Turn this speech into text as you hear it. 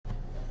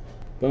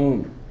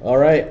Boom. All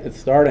right, it's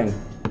starting.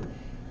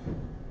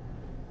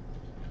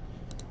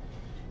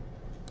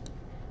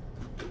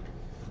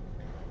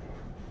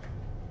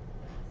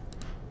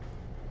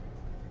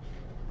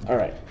 All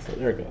right, so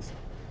there it goes.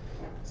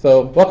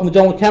 So welcome to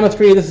General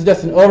Chemistry. This is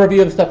just an overview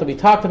of the stuff that we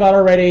talked about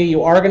already.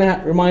 You are going to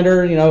have a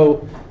reminder,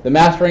 the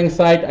mastering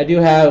site. I do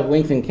have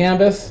links in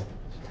Canvas.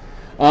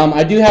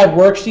 I do have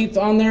worksheets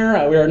on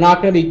there. We are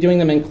not going to be doing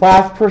them in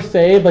class per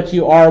se, but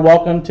you are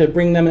welcome to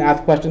bring them and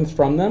ask questions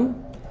from them.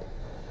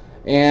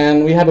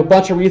 And we have a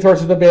bunch of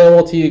resources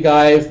available to you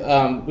guys.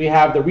 We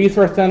have the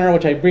Resource Center,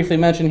 which I briefly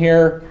mentioned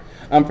here.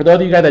 For those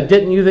of you guys that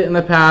didn't use it in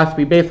the past,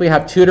 we basically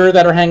have tutors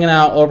that are hanging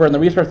out over in the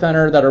Resource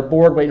Center that are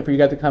bored waiting for you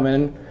guys to come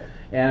in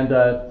and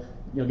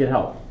get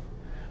help.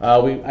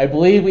 I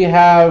believe we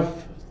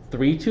have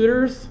 3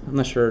 tutors. I'm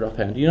not sure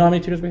offhand. Do you know how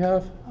many tutors we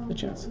have? The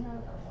chance. We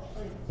have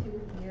like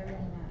 2 here and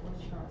at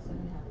Lecture Aug, so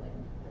we have like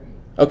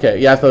 3. Okay,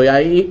 yeah, so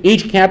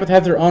each campus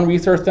has their own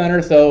resource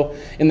center. So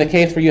in the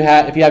case where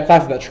if you have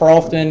classes at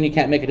Charleston, you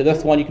can't make it to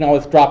this one, you can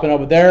always drop in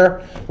over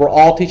there. We're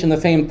all teaching the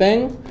same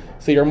thing,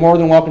 so you're more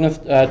than welcome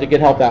to get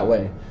help that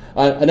way.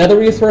 Another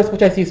resource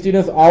which I see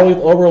students always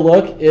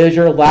overlook is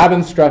your lab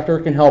instructor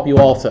can help you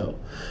also.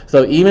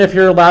 So even if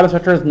your lab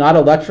instructor is not a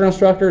lecture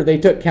instructor, they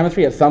took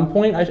chemistry at some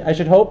point, I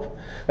should hope,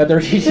 that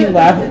they're teaching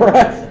lab for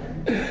us.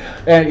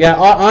 And yeah,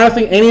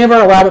 honestly, any of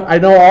our lab, I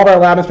know all of our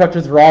lab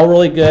instructors are all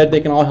really good.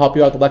 They can all help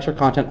you out with the lecture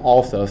content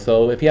also.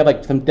 So if you have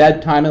like some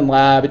dead time in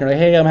lab, and you're like,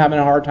 hey, I'm having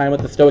a hard time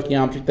with the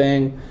stoichiometry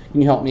thing,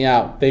 can you help me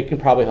out? They can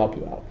probably help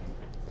you out.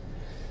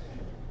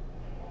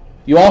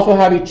 You also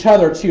have each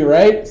other too,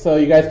 right? So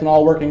you guys can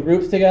all work in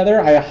groups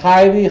together. I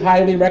highly,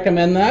 highly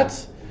recommend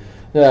that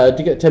to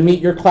get to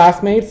meet your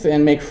classmates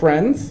and make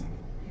friends.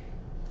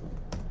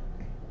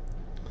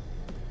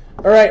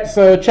 All right,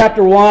 so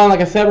chapter 1,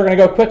 like I said, we're going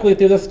to go quickly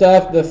through this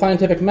stuff. The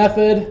scientific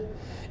method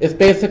is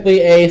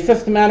basically a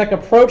systematic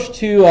approach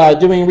to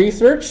doing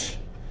research.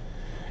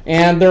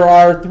 And there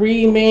are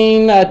 3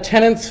 main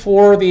tenets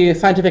for the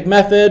scientific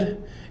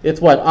method.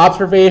 It's what?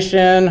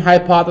 Observation,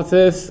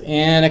 hypothesis,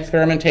 and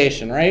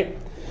experimentation, right?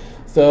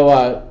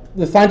 So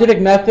the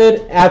scientific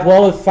method, as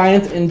well as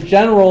science in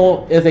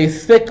general, is a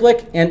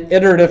cyclic and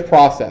iterative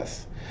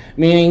process,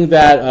 meaning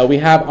that we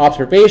have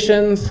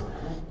observations,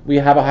 we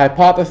have a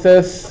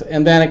hypothesis,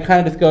 and then it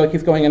kind of just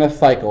keeps going in a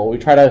cycle. We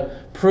try to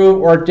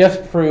prove or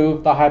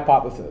disprove the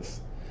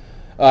hypothesis.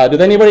 Does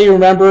anybody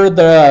remember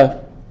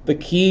the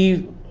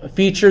key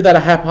feature that a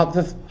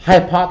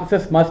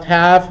hypothesis must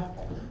have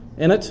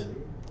in it?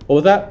 What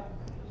was that?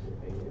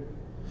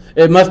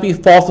 It must be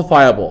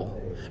falsifiable,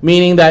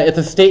 meaning that it's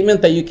a statement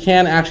that you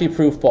can actually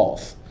prove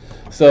false.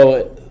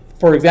 So,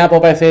 for example,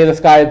 if I say the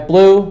sky is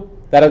blue,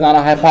 that is not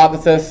a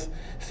hypothesis.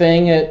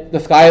 Saying the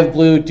sky is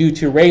blue due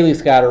to Rayleigh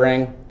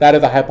scattering, that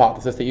is a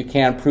hypothesis that you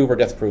can prove or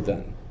disprove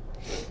then.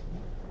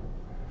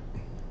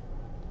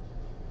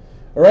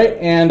 All right,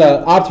 and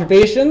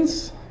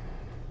observations.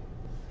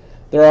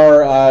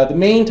 There are the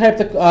main types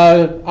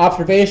of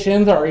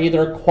observations are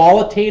either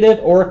qualitative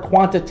or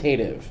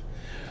quantitative.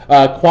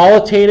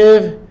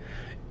 Qualitative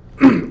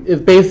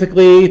is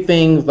basically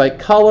things like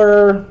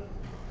color,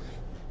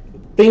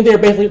 they're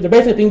basically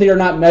things that you're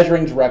not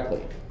measuring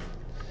directly.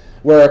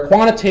 Where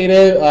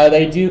quantitative,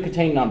 they do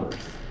contain numbers.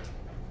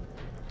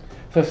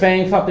 So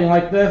saying something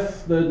like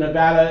this, the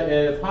Nevada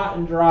is hot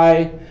and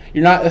dry,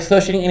 you're not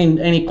associating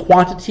any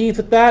quantities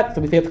with that, so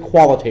we say it's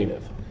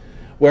qualitative.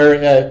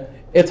 Where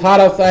it's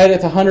hot outside,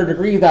 it's 100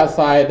 degrees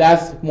outside,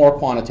 that's more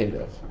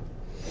quantitative.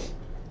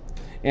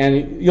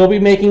 And you'll be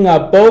making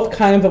both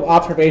kinds of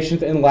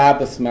observations in lab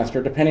this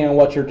semester, depending on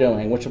what you're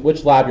doing,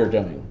 which lab you're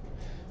doing.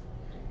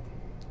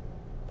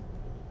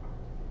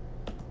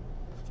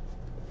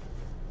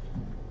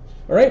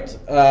 All right,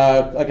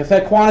 like I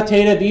said,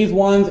 quantitative, these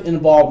ones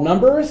involve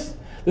numbers.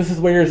 This is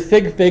where your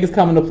sig figs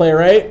come into play,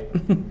 right?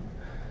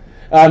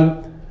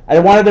 I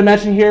wanted to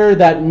mention here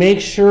that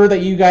make sure that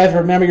you guys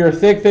remember your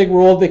sig fig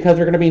rules because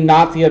we're going to be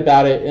Nazi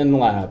about it in the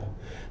lab.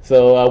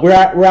 So we're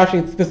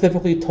actually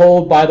specifically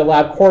told by the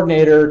lab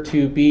coordinator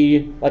to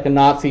be like a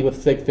Nazi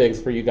with sig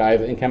figs for you guys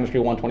in Chemistry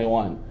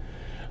 121.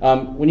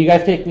 When you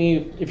guys if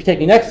you take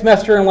me next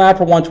semester in lab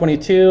for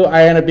 122,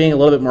 I end up being a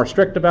little bit more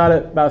strict about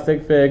it, about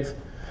sig figs.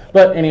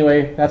 But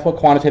anyway, that's what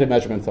quantitative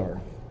measurements are.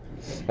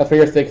 That's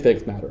where your sig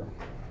figs matter.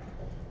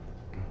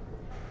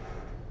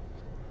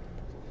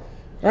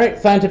 All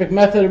right, scientific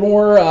method,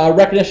 more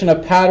recognition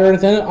of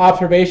patterns and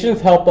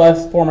observations help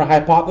us form a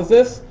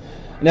hypothesis.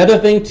 Another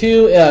thing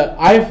too,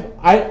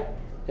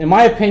 in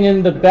my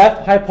opinion, the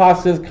best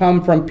hypotheses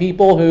come from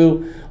people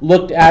who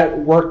looked at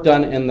work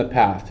done in the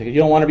past. Because you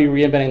don't want to be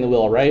reinventing the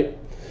wheel, right?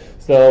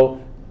 So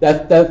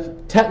that's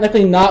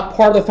technically not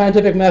part of the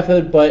scientific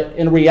method, but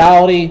in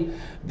reality,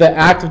 the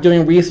act of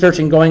doing research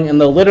and going in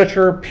the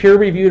literature,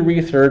 peer-reviewed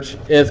research,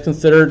 is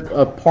considered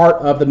a part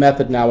of the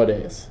method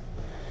nowadays.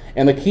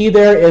 And the key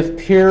there is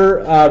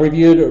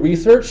peer-reviewed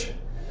research.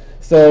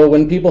 So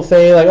when people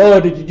say, like,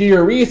 oh, did you do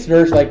your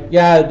research? Like,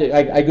 yeah,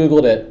 I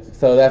Googled it.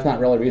 So that's not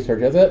really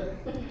research, is it?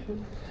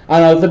 I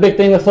don't know, it's a big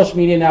thing with social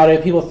media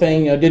nowadays, people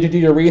saying, did you do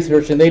your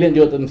research? And they didn't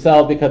do it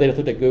themselves because they just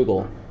looked at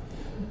Google.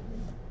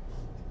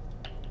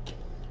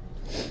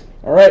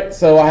 All right,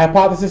 so our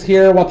hypothesis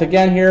here, once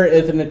again here,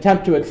 is an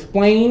attempt to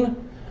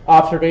explain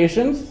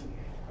observations,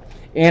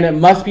 and it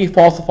must be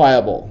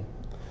falsifiable.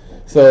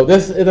 So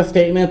this is a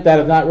statement that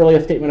is not really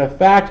a statement of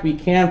fact. We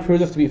can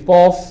prove this to be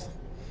false.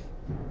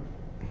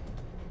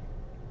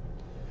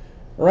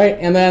 All right,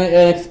 and then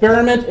an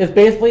experiment is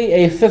basically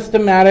a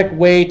systematic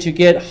way to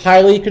get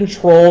highly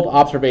controlled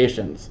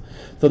observations.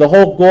 So the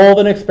whole goal of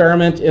an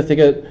experiment is to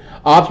get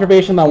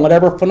observations on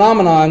whatever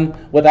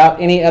phenomenon without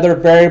any other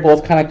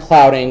variables kind of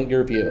clouding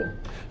your view.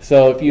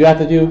 So if you have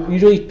to do,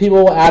 usually people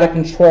will add a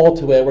control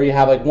to it where you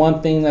have like one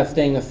thing that's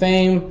staying the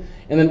same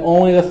and then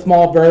only the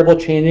small variable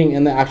changing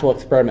in the actual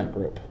experiment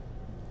group.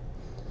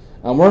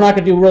 We're not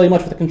going to do really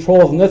much with the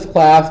controls in this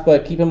class,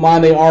 but keep in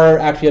mind they are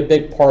actually a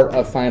big part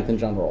of science in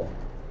general.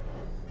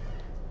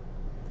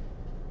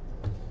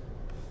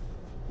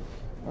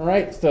 All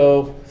right,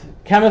 so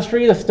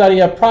chemistry, the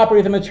study of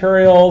properties of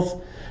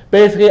materials.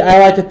 Basically, I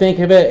like to think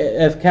of it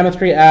as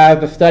chemistry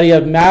as the study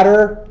of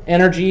matter,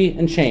 energy,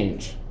 and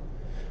change.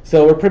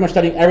 So we're pretty much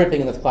studying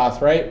everything in this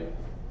class, right?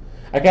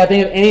 I can't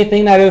think of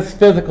anything that is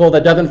physical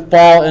that doesn't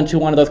fall into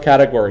one of those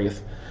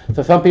categories.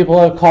 So some people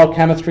have called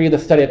chemistry the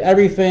study of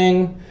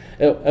everything.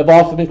 It's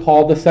also been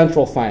called the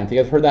central science.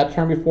 You guys heard that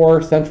term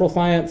before, central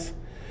science?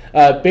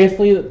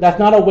 Basically, that's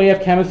not a way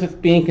of chemists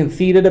being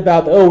conceited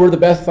about, oh, we're the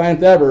best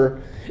science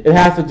ever. It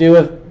has to do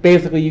with,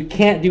 basically, you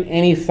can't do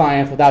any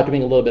science without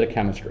doing a little bit of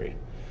chemistry.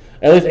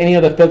 At least any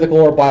of the physical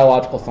or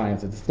biological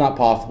sciences. It's not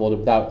possible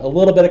without a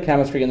little bit of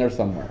chemistry in there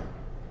somewhere.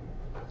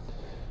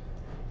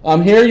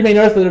 Here you may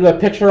notice that there's a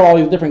picture of all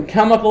these different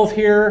chemicals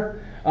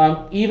here.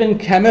 Even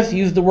chemists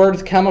use the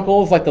words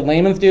chemicals like the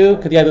layman's do,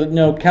 because you have to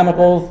know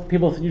chemicals.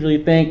 People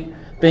usually think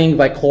things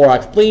like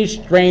Clorox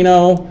bleach,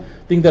 Drano,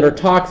 things that are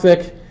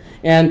toxic.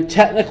 And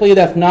technically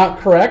that's not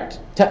correct.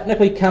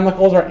 Technically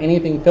chemicals are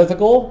anything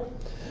physical.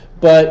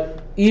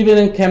 But even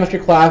in chemistry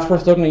class, we're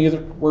still going to use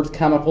the words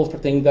chemicals for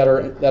things that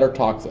are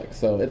toxic.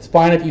 So it's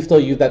fine if you still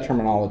use that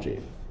terminology.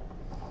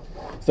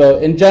 So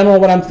in general,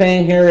 what I'm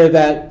saying here is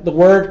that the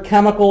word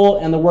chemical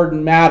and the word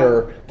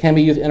matter can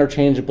be used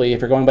interchangeably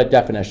if you're going by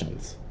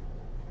definitions.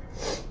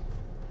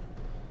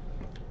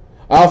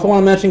 I also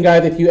want to mention,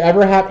 guys, if you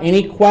ever have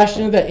any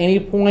questions at any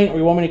point or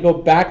you want me to go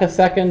back a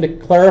second to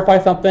clarify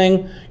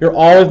something, you're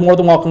always more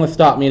than welcome to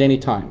stop me at any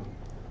time.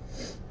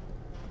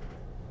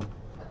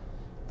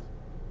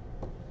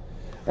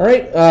 All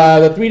right,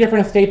 the three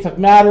different states of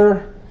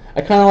matter.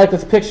 I kind of like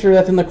this picture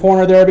that's in the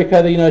corner there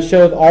because it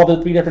shows all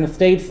the three different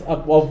states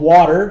of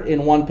water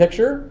in one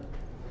picture.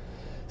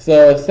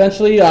 So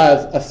essentially,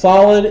 a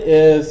solid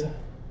is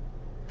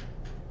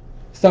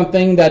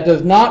something that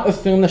does not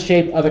assume the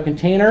shape of a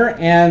container,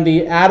 and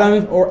the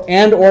atoms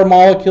or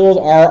molecules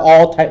are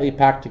all tightly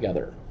packed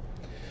together.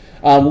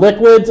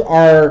 Liquids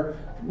are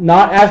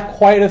not as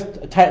quite as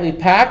tightly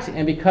packed,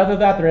 and because of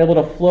that, they're able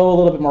to flow a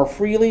little bit more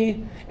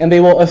freely, and they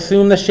will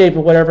assume the shape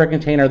of whatever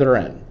container they're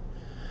in.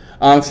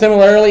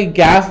 Similarly,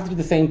 gases do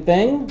the same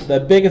thing. The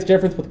biggest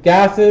difference with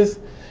gases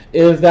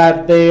is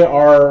that they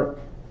are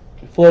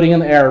floating in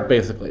the air,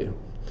 basically.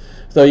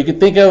 So you can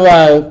think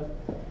of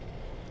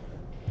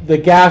the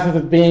gases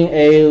as being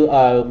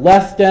a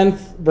less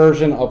dense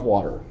version of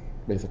water,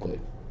 basically.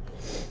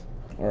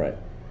 All right.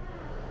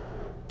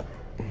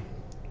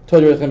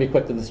 Told you it was going to be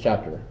quick to this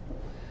chapter.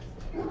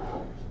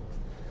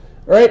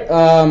 All right,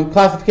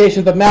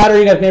 classifications of matter.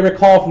 You guys may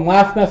recall from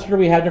last semester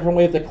we had different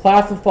ways to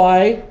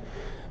classify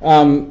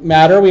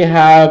matter. We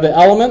have the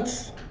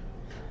elements,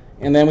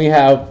 and then we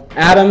have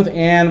atoms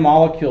and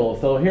molecules.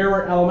 So here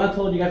we're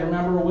elemental. Do you guys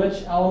remember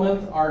which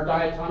elements are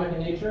diatomic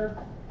in nature?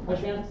 By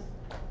chance?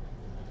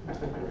 I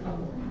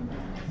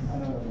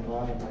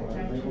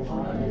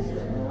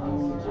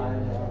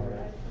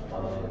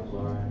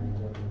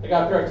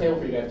got a periodic table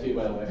for you guys too,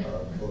 by the way.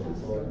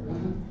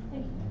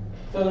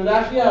 So there's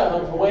actually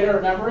a way to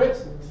remember it.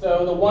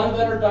 So the ones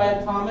that are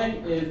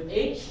diatomic is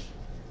H,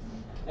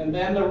 and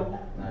then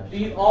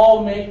these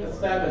all make the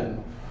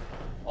 7,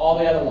 all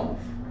the other ones.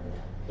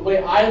 The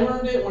way I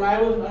learned it when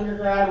I was an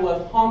undergrad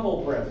was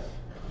Humpelbriff.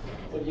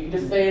 So you can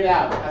just say it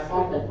out, that's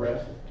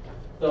Humpelbriff.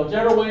 So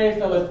whichever way,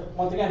 so it's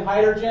once again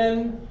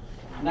hydrogen,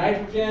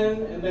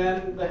 nitrogen, and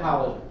then the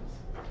halogens.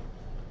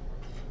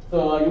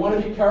 So you want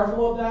to be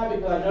careful of that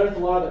because I noticed a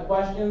lot of the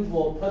questions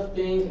will put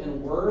things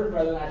in words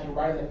rather than actually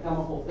writing the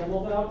chemical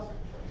symbols out.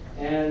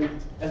 And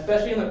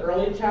especially in the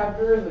early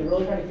chapters, they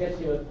really try to get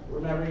you with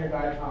remembering your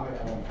diatomic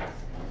elements.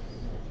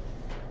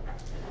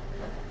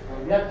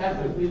 Yep, that's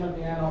what we went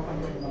to the end. I'll come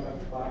pick them up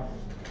after class.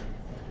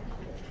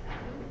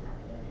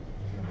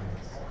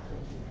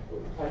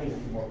 I need a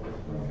few more.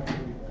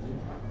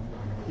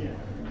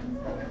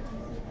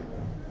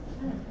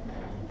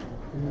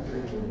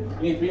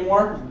 You need 3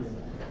 more?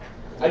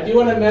 I do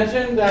want to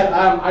mention that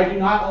I do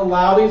not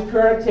allow these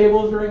periodic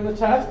tables during the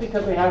test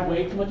because they have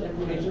way too much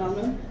information on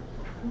them.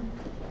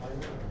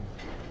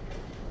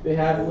 They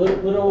have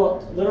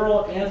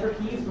literal answer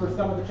keys for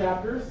some of the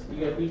chapters.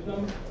 You guys read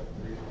them.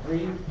 3.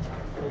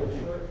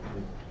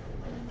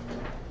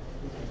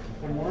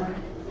 One more.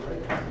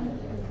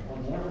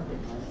 One more.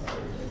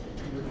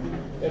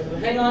 Okay, so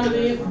hang on to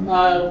these.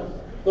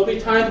 There'll be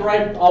times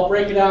where I'll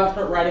break it out and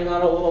start writing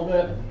on it a little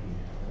bit.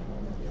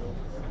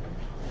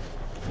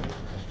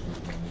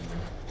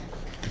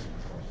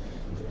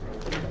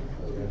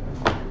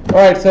 All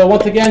right, so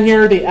once again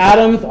here, the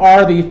atoms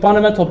are the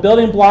fundamental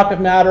building block of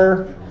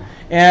matter,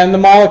 and the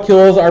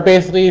molecules are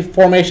basically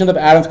formations of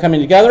atoms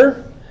coming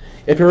together.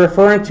 If you're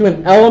referring to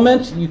an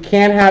element, you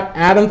can have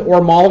atoms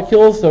or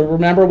molecules, so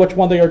remember which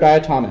one they are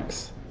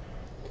diatomics.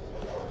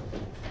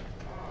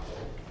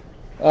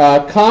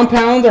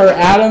 Compounds are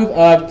atoms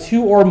of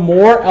 2 or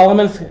more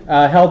elements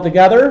held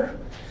together,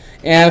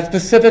 and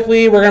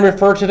specifically we're going to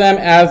refer to them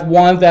as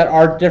ones that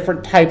are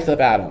different types of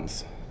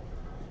atoms.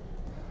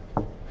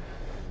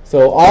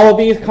 So all of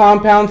these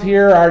compounds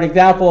here are an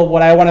example of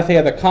what I want to say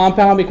as a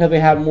compound because they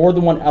have more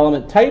than one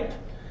element type.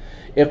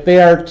 If they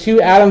are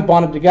 2 atoms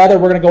bonded together,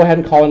 we're going to go ahead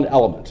and call it an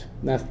element.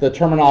 And that's the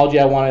terminology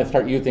I want to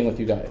start using with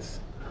you guys.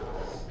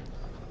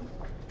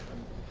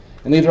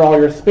 And these are all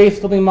your space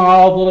filling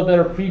models, a little bit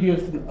of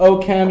preview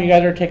of CHEM you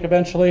guys are to take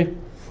eventually.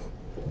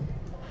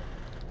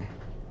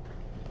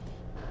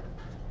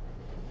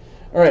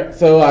 All right,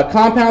 so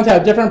compounds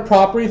have different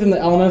properties than the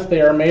elements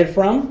they are made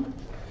from.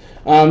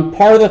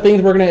 Part of the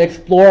things we're going to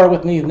explore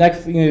with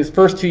these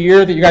first 2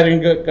 years that you guys are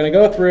going to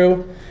go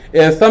through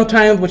is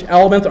sometimes which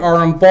elements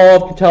are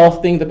involved can tell us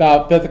things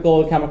about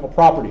physical and chemical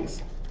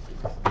properties.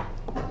 All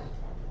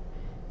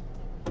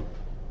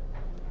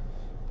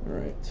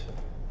right.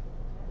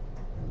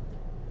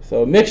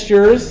 So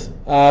mixtures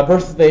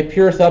versus a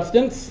pure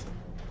substance.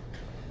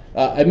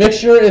 A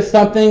mixture is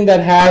something that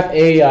has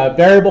a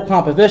variable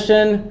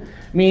composition,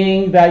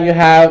 meaning that you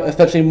have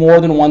essentially more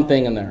than one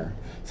thing in there.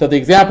 So the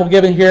example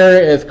given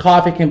here is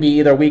coffee can be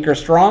either weak or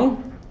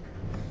strong.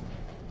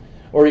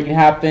 Or you can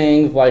have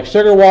things like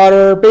sugar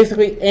water,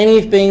 basically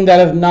anything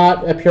that is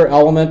not a pure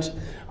element,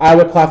 I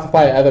would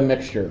classify it as a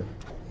mixture.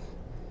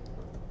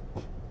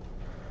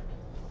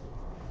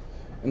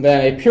 And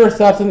then a pure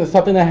substance is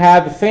something that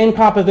has the same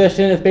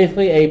composition, it's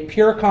basically a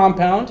pure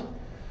compound.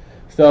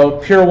 So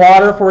pure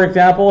water, for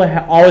example,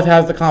 always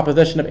has the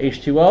composition of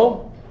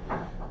H2O.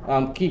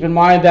 Keep in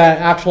mind that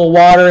actual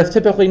water is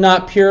typically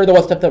not pure.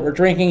 The stuff that we're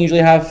drinking usually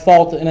has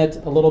salt in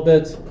it a little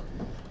bit.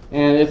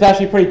 And it's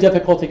actually pretty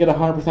difficult to get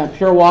 100%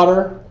 pure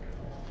water.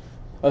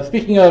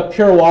 Speaking of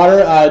pure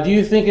water, do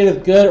you think it is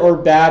good or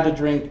bad to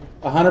drink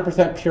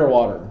 100% pure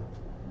water?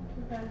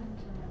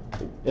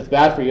 It's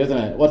bad for you, isn't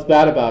it? What's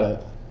bad about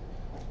it?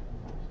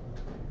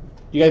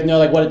 You guys know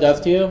what it does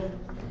to you?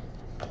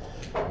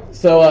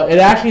 So it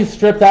actually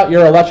strips out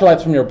your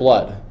electrolytes from your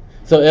blood.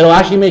 So it'll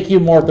actually make you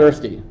more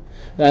thirsty.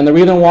 And the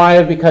reason why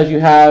is because you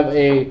have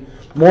a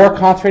more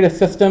concentrated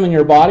system in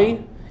your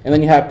body, and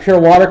then you have pure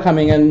water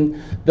coming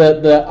in.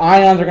 The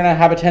ions are going to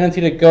have a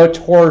tendency to go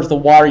towards the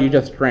water you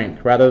just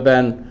drank rather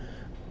than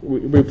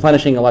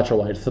replenishing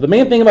electrolytes. So the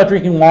main thing about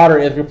drinking water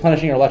is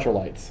replenishing your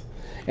electrolytes.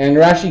 And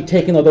you're actually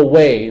taking it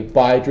away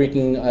by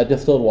drinking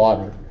distilled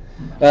water.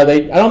 I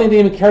don't think they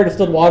even carry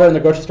distilled water in the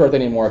grocery stores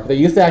anymore, because they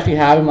used to actually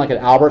have them at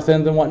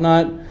Albertsons and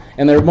whatnot,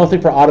 and they're mostly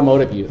for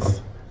automotive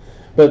use.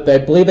 But I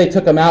believe they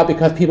took them out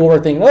because people were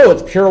thinking, oh,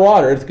 it's pure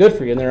water, it's good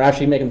for you, and they're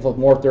actually making themselves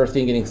more thirsty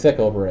and getting sick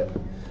over it.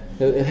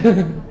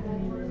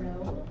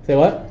 Say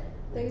what?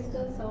 They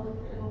still sell them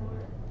for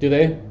Walmart. Do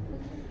they?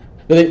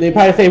 But they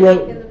probably say,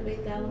 well,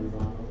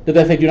 did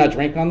they say do not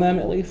drink on them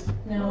at least?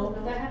 No,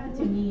 that happened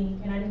to me,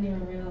 and I didn't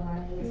even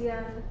realize.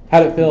 Yeah.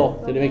 How'd it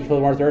feel? Did it make you feel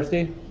more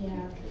thirsty? Yeah.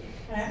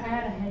 I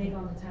had a headache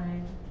all the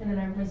time. And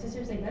then my sister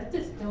was like, that's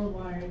distilled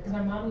water. Because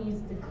my mom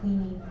used the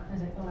cleaning. I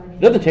was like, oh, I didn't.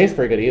 It doesn't taste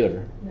very good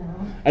either. No.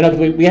 I know,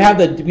 because we have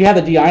the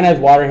deionized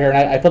water here, and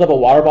I filled up a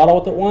water bottle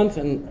with it once,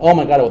 and oh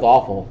my god, it was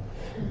awful.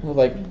 I was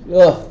like,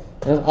 ugh.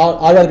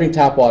 I'd rather drink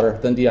tap water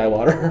than DI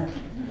water.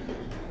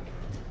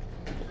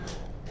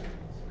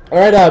 All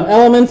right,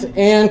 elements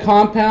and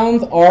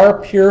compounds are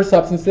pure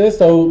substances.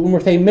 So when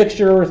we're saying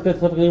mixture, we're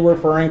specifically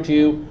referring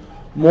to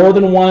more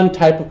than one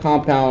type of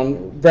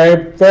compound.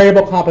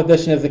 Variable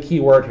composition is the key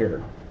word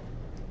here.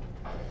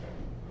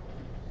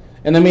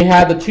 And then we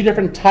have the 2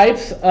 different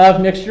types of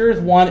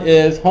mixtures. One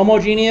is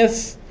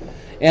homogeneous,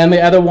 and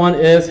the other one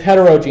is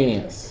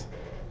heterogeneous.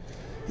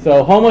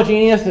 So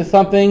homogeneous is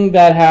something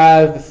that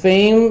has the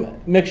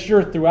same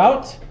mixture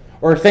throughout,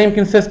 or same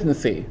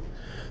consistency.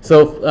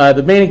 So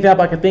the main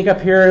example I can think of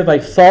here is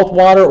like salt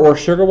water or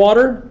sugar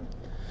water.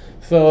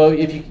 So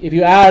if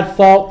you add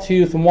salt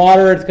to some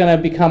water, it's going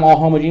to become all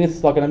homogeneous.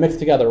 It's all going to mix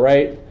together,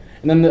 right?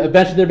 And then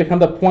eventually there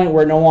becomes a point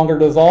where it no longer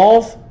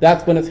dissolves.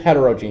 That's when it's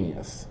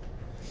heterogeneous.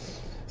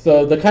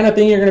 So the kind of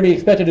thing you're going to be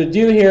expected to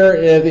do here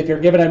is if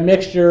you're given a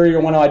mixture, you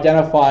want to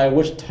identify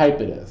which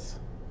type it is.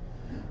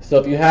 So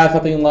if you have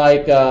something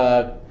like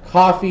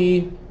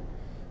coffee,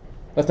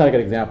 that's not a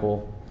good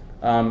example.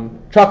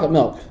 Chocolate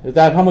milk, is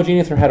that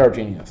homogeneous or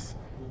heterogeneous?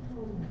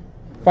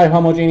 Probably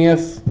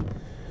homogeneous.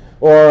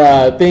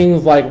 Or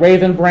things like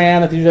Raisin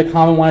Bran, that's usually a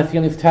common one I see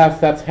on these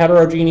tests, that's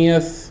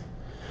heterogeneous.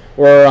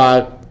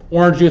 Or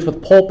orange juice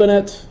with pulp in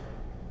it.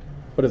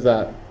 What is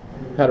that?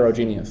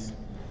 Heterogeneous.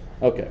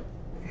 Okay.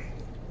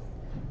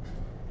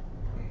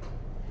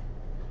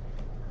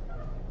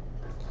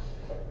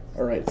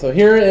 All right, so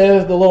here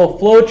is the little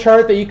flow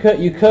chart that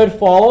you could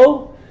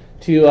follow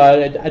to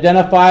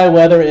identify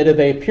whether it is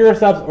a pure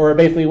substance or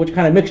basically which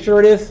kind of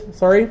mixture it is,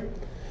 sorry.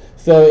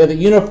 So is it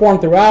uniform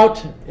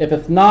throughout? If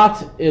it's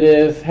not, it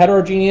is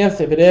heterogeneous.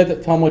 If it is,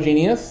 it's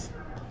homogeneous.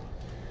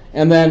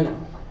 And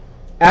then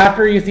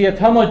after you see it's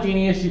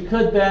homogeneous, you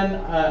could then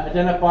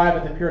identify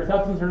if it's a pure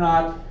substance or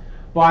not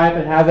by if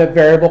it has a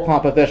variable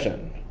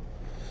composition.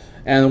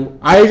 And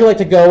I usually like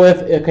to go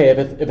with, okay, if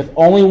it's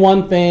only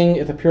one thing,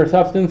 it's a pure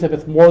substance. If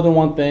it's more than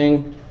one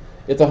thing,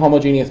 it's a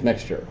homogeneous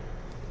mixture.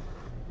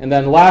 And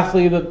then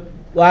lastly, the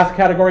last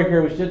category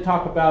here we should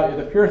talk about is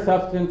a pure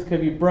substance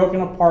could be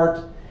broken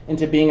apart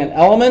into being an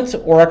element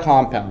or a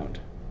compound.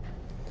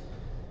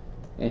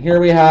 And here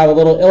we have a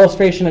little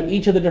illustration of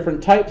each of the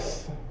different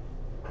types.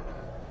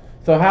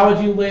 So how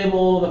would you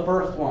label the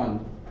first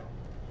one?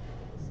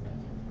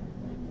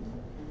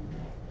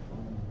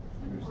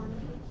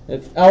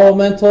 It's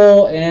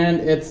elemental and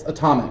it's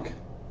atomic,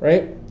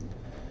 right?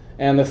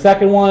 And the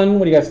second one,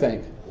 what do you guys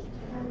think?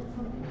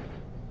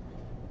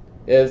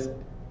 It's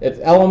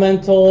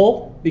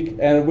elemental,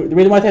 and the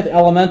reason why I say it's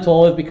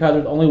elemental is because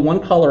there's only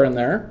one color in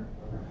there.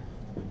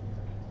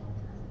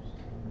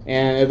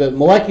 And is it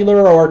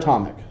molecular or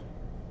atomic?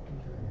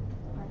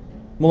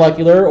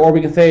 Molecular, or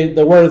we can say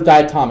the word is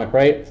diatomic,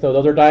 right? So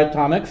those are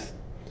diatomics.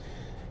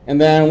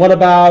 And then what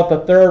about the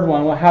third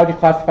one? Well, how would you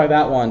classify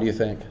that one, do you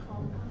think?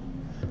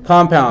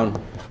 Compound.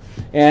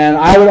 And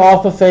I would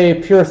also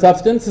say pure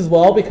substance as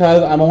well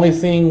because I'm only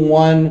seeing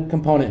one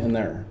component in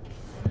there.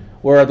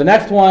 Where the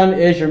next one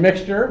is your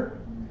mixture.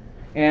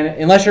 And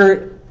unless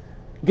you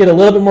get a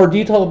little bit more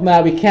detail than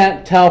that, we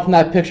can't tell from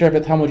that picture if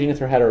it's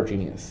homogeneous or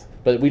heterogeneous.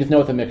 But we just know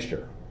it's a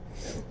mixture.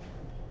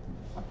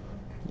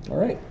 All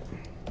right.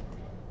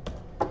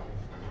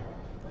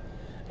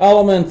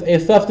 Elements, a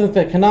substance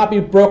that cannot be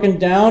broken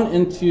down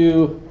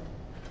into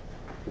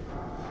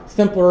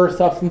simpler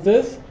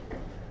substances.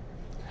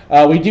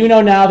 We do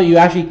know now that you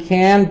actually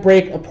can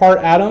break apart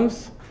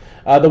atoms.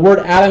 The word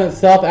atom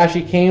itself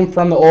actually came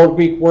from the old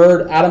Greek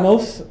word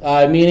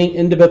atomos, meaning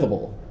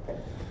indivisible.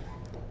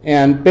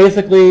 And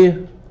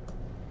basically,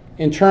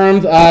 in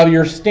terms of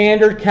your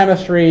standard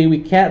chemistry, we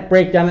can't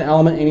break down an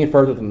element any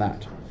further than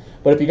that.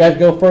 But if you guys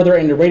go further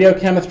into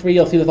radiochemistry,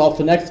 you'll see this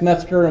also next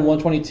semester in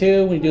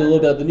 122, when you do a little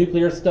bit of the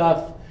nuclear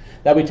stuff,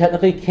 that we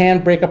technically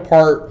can break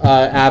apart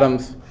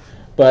atoms,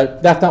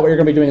 but that's not what you're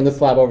going to be doing in this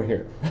lab over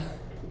here.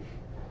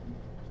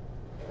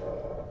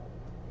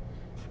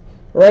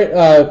 All right,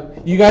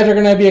 you guys are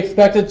going to be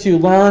expected to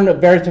learn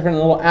various different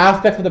little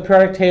aspects of the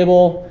periodic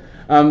table.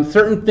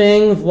 Certain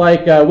things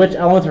like which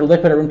elements are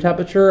liquid at room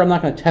temperature. I'm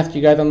not going to test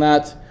you guys on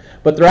that,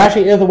 but there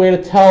actually is a way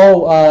to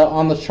tell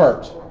on the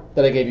chart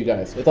that I gave you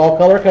guys. It's all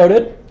color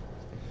coded.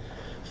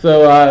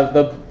 So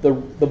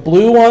the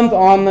blue ones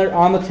on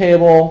the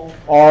table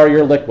are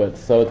your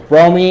liquids. So it's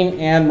bromine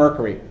and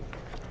mercury.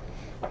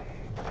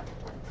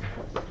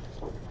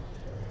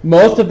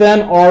 Most of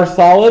them are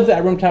solids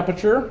at room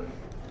temperature.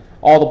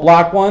 All the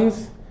black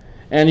ones.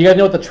 And you guys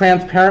know what the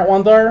transparent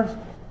ones are?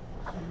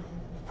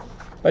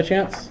 By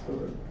chance?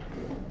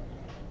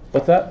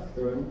 What's that?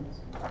 The red ones?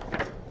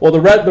 Well,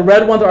 the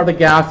red ones are the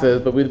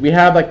gases, but we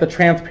have like the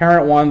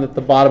transparent ones at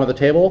the bottom of the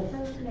table.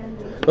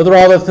 Those are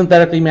all the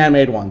synthetically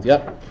man-made ones,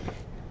 yep.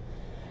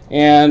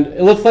 And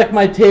it looks like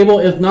my table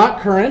is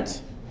not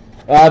current.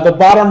 The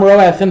bottom row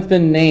has since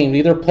been named.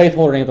 These are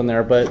placeholder names on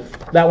there, but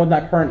that one's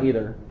not current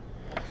either.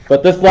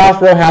 But this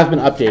last row has been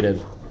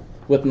updated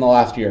within the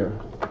last year.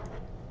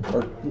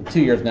 Or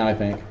 2 years now, I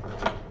think.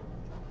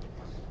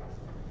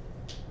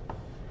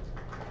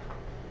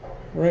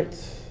 All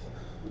right.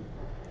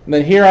 And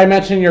then here I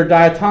mentioned your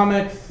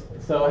diatomics.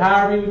 So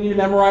however you need to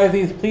memorize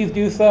these, please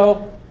do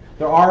so.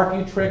 There are a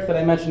few tricks that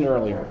I mentioned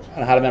earlier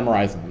on how to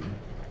memorize them.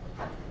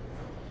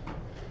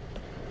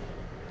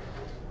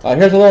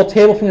 Here's a little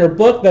table from your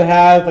book that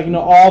has,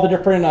 all the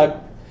different.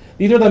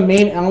 These are the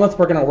main elements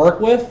we're going to work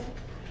with.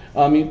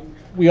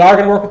 We are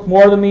going to work with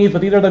more than these,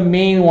 but these are the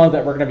main ones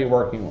that we're going to be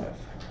working with.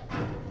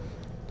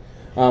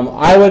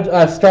 I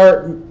would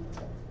start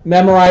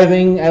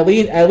memorizing at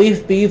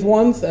least these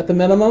ones at the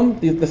minimum,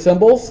 the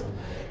symbols.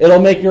 It'll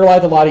make your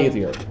life a lot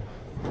easier.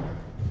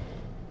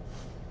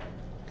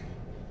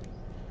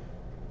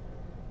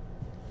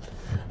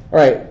 All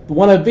right,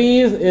 one of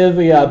these is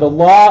the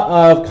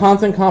law of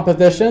constant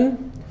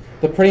composition.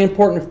 It's a pretty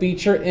important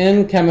feature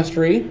in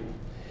chemistry.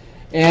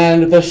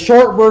 And the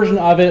short version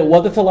of it,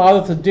 what this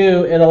allows us to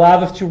do, it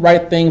allows us to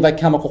write things like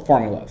chemical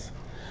formulas.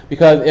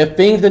 Because if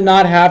things did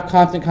not have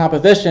constant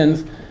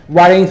compositions,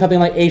 writing something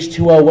like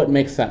H2O wouldn't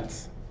make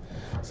sense.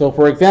 So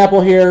for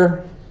example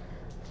here,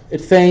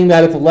 it's saying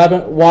that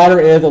water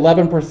is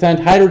 11%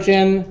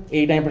 hydrogen,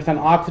 89%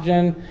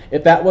 oxygen.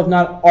 If that was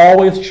not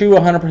always true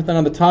 100%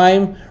 of the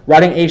time,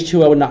 writing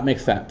H2O would not make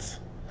sense.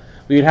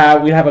 We'd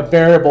have a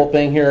variable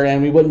thing here,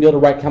 and we wouldn't be able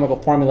to write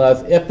chemical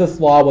formulas if this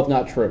law was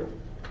not true.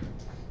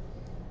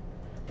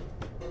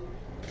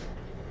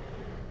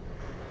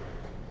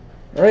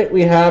 All right,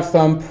 we have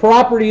some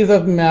properties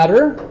of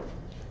matter.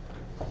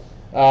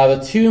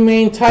 The two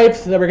main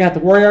types that we're going to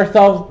have to worry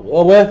ourselves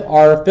with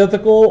are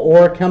physical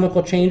or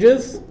chemical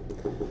changes,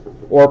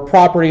 or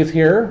properties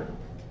here.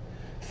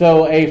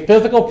 So a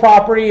physical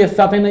property is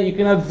something that you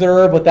can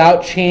observe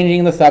without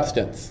changing the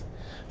substance.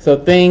 So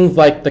things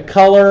like the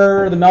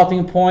color, the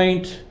melting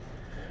point.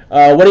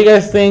 What do you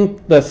guys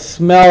think the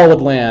smell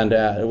would land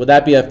at? Would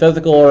that be a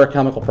physical or a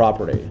chemical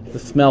property? The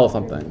smell of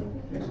something.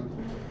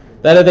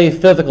 That is a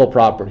physical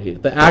property.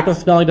 The act of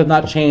smelling does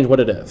not change what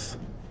it is.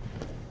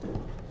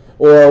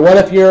 Or what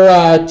if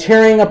you're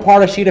tearing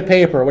apart a sheet of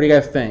paper? What do you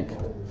guys think? Is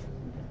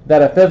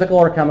that a physical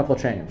or chemical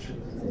change?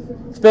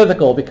 It's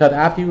physical, because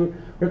after you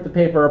rip the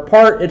paper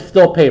apart, it's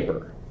still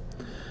paper.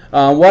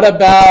 What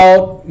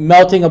about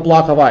melting a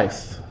block of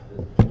ice?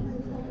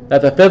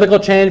 That's a physical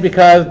change,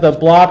 because the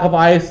block of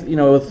ice, it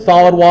was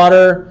solid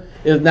water,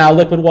 is now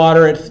liquid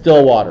water, it's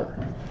still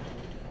water.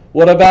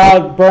 What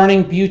about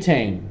burning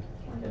butane?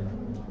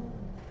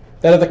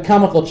 That is a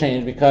chemical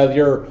change, because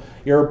your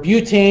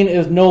butane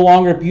is no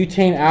longer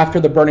butane after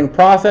the burning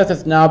process.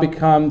 It's now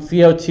become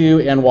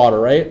CO2 and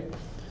water, right?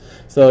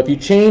 So if you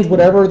change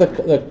whatever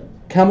the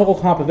chemical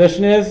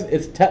composition is,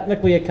 it's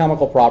technically a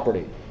chemical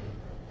property.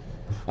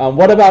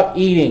 What about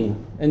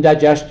eating and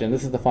digestion?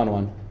 This is the fun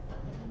one.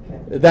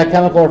 Is that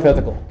chemical or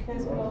physical?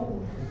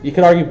 You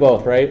could argue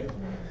both, right?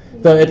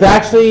 So it's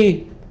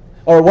actually,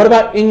 or what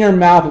about in your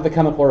mouth? Is it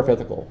chemical or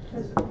physical?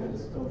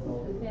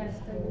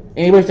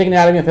 Anybody's taking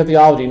anatomy and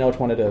physiology, you know which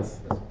one it is.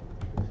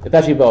 It's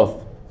actually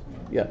both.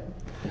 Yeah.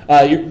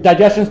 Your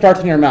digestion starts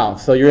in your mouth.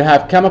 So you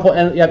have you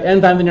have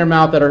enzymes in your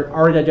mouth that are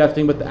already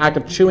digesting, but the act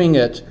of chewing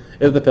it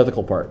is the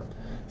physical part.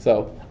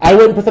 So I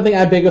wouldn't put something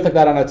ambiguous like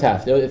that on a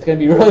test. It's going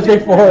to be really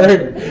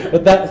straightforward.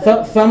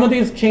 But some of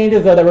these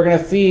changes that we're going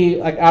to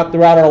see out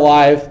throughout our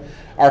lives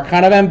are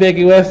kind of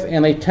ambiguous,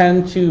 and they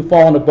tend to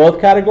fall into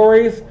both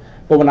categories.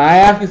 But when I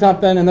ask you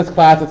something in this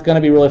class, it's going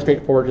to be really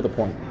straightforward to the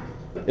point.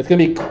 It's going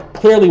to be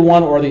clearly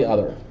one or the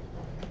other.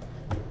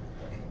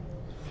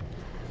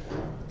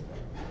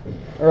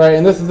 All right,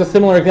 and this is a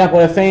similar example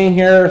I was saying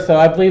here. So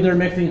I believe they're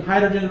mixing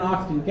hydrogen and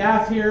oxygen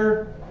gas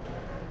here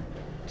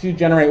to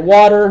generate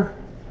water.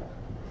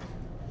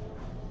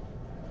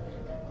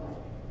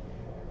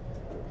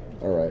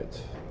 All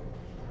right.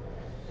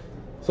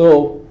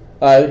 So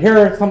here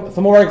are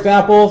some more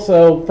examples.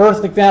 So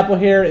first example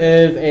here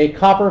is a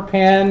copper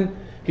pan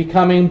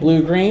becoming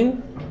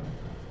blue-green.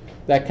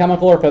 Is that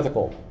chemical or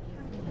physical?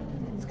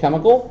 It's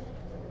chemical.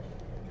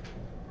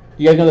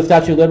 You guys know the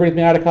Statue of Liberty is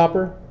made out of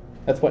copper?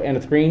 And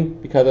it's green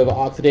because of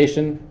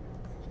oxidation.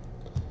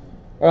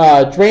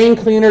 Drain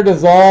cleaner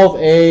dissolves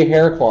a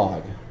hair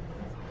clog.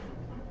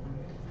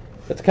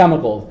 That's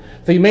chemicals.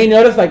 So you may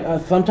notice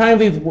sometimes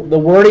the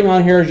wording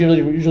on here is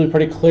usually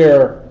pretty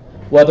clear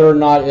whether or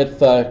not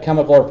it's a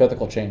chemical or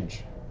physical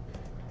change.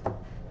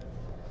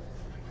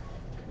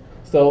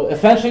 So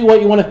essentially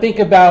what you want to think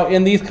about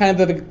in these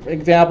kinds of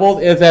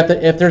examples is that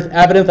if there's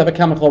evidence of a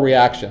chemical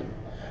reaction.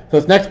 So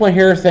this next one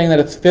here is saying that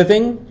it's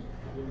fizzing.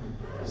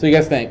 So you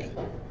guys think?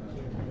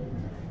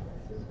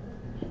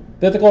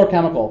 Physical or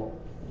chemical?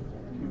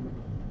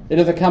 It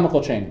is a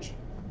chemical change.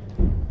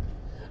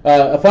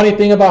 A funny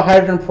thing about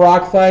hydrogen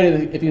peroxide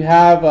is if you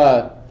have,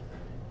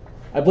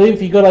 I believe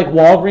if you go to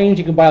Walgreens,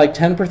 you can buy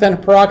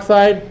 10%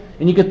 peroxide,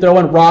 and you can throw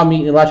in raw meat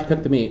and it'll actually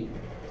cook the meat.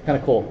 It's kind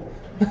of cool.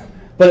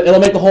 But it'll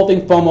make the whole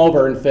thing foam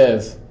over and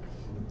fizz.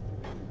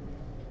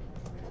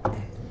 All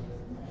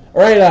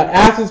right,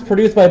 acids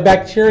produced by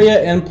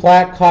bacteria and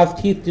plaque cause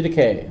teeth to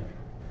decay.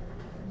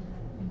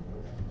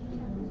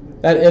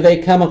 That is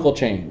a chemical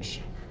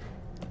change.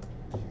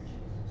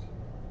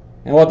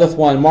 And what this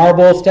one?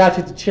 Marble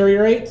statues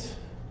deteriorate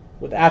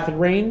with acid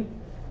rain.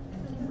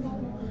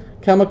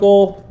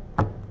 Chemical.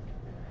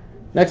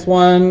 Next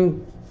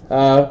one,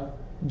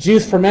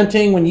 juice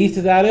fermenting when yeast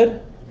is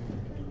added.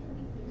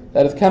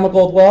 That is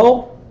chemical as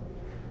well.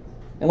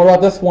 And what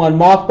about this one?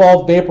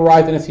 Mothballs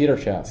vaporized in a cedar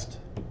chest.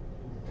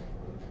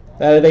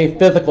 That is a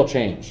physical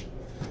change.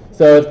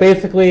 So it's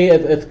basically,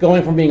 it's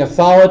going from being a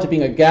solid to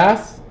being a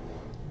gas.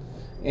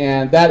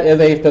 And that is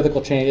a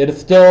physical change. It is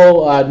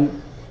still,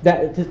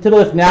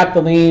 it's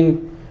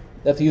naphthalene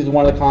that's used in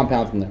one of the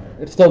compounds in there.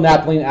 It's still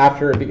naphthalene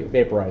after it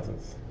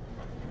vaporizes.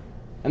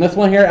 And this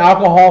one here,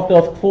 alcohol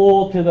feels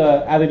cool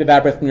as it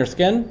evaporates from your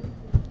skin.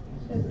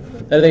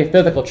 That is a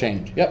physical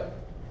change. Yep.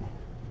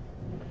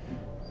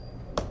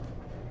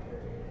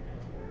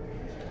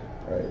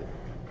 All right.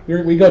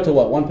 Here we go to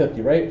what?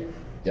 150, right?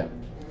 Yeah.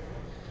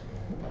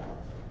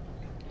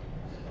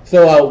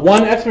 So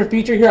one extra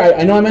feature here,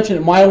 I know I mentioned it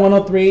in my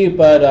 103,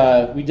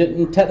 but we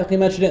didn't technically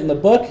mention it in the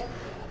book,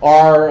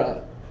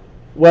 are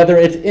whether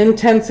it's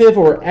intensive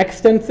or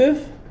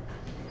extensive.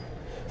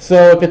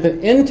 So if it's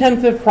an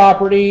intensive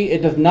property,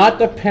 it does not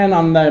depend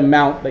on the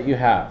amount that you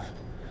have.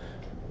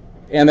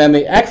 And then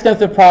the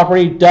extensive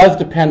property does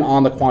depend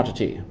on the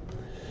quantity.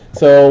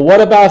 So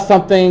what about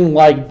something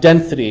like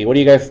density? What do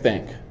you guys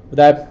think?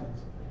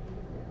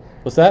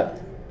 What's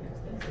that?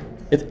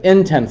 It's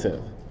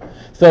intensive.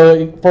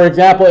 So, for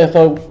example, if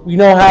you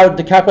know how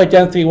to calculate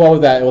density, what was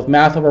that? It was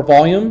mass over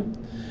volume.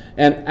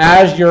 And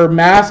as your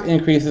mass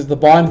increases, the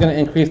volume is going to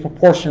increase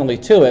proportionally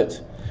to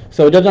it.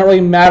 So it doesn't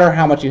really matter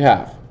how much you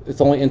have.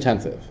 It's only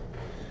intensive.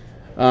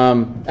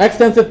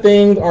 Extensive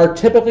things are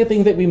typically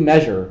things that we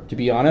measure, to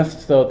be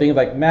honest. So things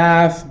like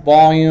mass,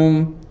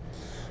 volume,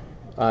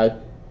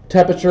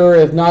 temperature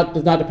does not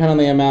depend on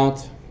the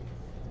amount.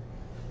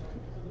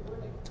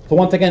 So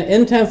once again,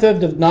 intensive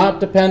does not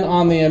depend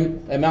on the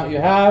amount you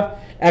have.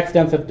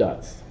 Extensive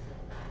does.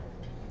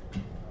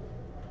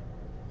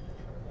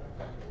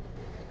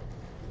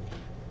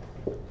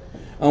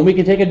 We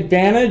can take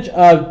advantage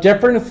of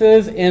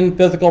differences in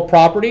physical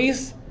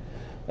properties,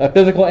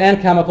 physical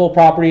and chemical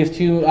properties,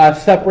 to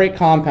separate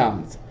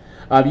compounds.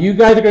 You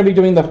guys are going to be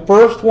doing the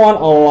first one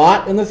a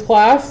lot in this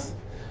class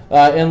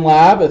in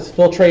lab. It's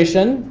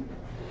filtration.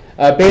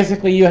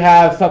 Basically, you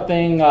have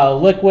something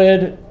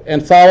liquid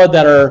and solid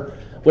that are,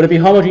 would it be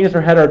homogeneous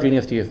or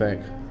heterogeneous, do you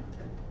think?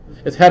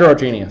 It's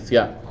heterogeneous,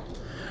 yeah.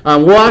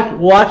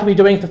 We'll actually be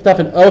doing some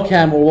stuff in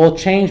OCHEM where we'll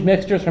change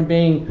mixtures from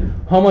being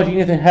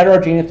homogeneous and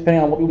heterogeneous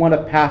depending on what we want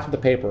to pass with the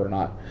paper or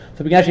not.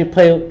 So we can actually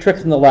play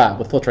tricks in the lab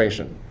with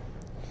filtration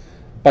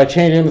by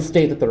changing the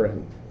state that they're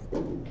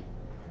in.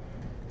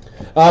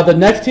 The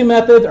next two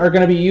methods are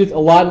going to be used a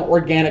lot in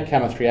organic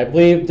chemistry. I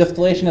believe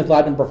distillation is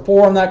lab number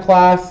 4 in that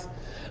class.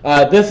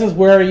 This is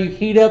where you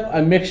heat up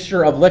a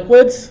mixture of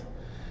liquids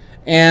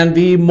and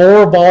the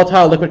more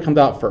volatile liquid comes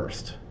out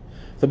first.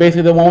 So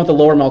basically the one with the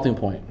lower melting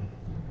point.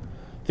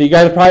 So you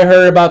guys have probably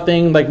heard about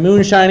things like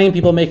moonshining,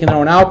 people making their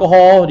own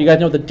alcohol. Do you guys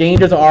know what the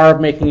dangers are of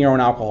making your own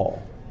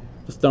alcohol?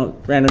 Just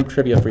random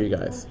trivia for you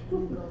guys.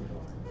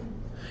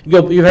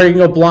 You can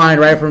go blind,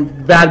 right, from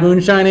bad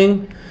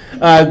moonshining.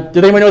 Did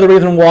anybody know the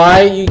reason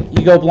why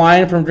you go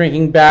blind from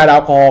drinking bad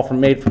alcohol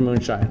made from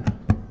moonshine?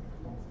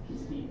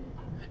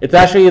 It's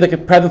actually the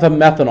presence of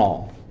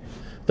methanol.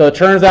 So it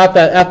turns out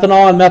that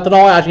ethanol and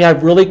methanol actually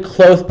have really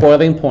close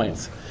boiling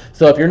points.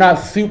 So if you're not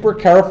super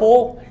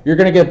careful, you're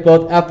going to get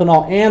both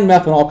ethanol and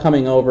methanol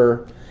coming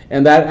over,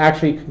 and that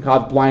actually can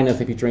cause blindness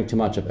if you drink too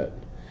much of it.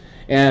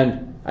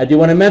 And I do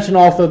want to mention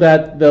also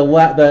that the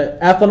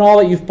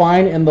ethanol that you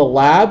find in the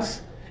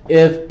labs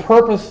is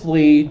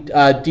purposely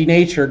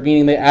denatured,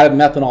 meaning they added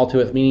methanol to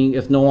it, meaning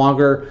it's no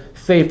longer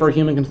safe for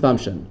human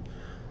consumption.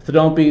 So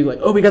don't be like,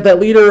 oh, we got that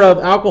liter of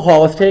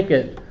alcohol, let's take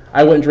it.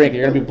 I wouldn't drink it.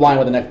 You're going to be blind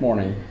by the next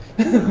morning.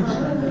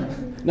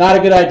 Not a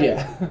good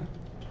idea.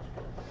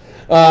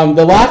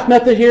 The last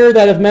method here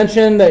that is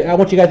mentioned that I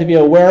want you guys to be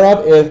aware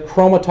of is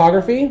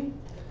chromatography.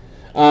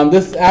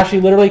 This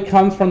actually literally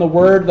comes from the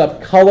word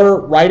of color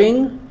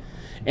writing,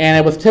 and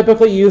it was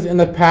typically used in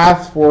the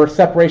past for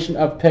separation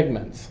of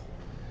pigments.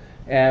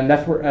 And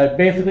that's where,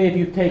 basically, if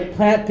you take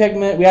plant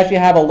pigment, we actually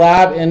have a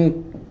lab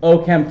in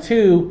OCHEM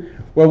 2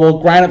 where we'll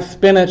grind up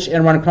spinach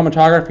and run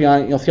chromatography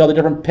on it. You'll see all the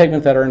different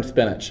pigments that are in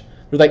spinach.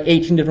 There's like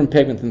 18 different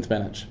pigments in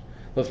spinach.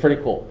 So it's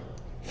pretty cool.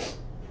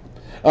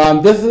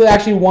 This is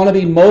actually one of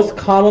the most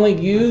commonly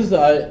used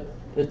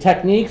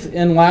techniques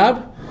in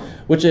lab,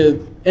 which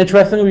is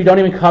interesting. We don't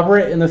even cover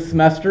it in the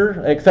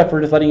semester, except for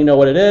just letting you know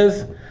what it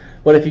is.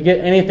 But if you get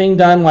anything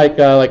done like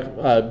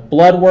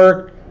blood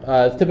work,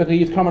 typically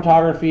use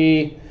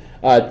chromatography,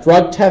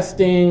 drug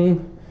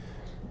testing,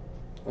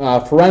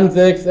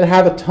 forensics, it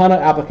has a ton of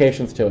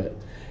applications to it.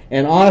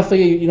 And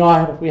honestly, you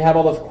know, we have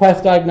all those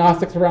Quest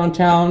diagnostics around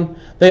town.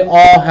 They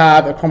all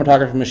have a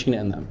chromatography machine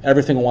in them.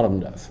 Every single one of them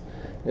does.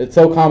 It's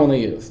so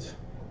commonly used.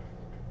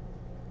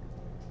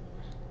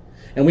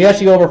 And we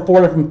actually go over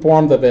 4 different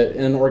forms of it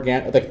in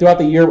organic. Like throughout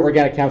the year of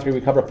organic chemistry,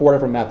 we cover 4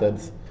 different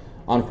methods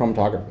on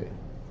chromatography.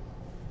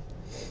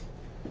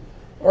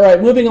 All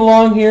right, moving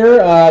along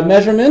here,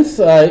 measurements.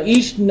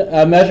 Each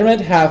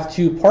measurement has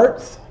 2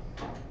 parts.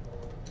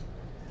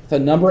 It's a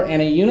number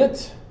and a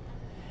unit.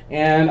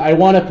 And I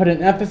want to put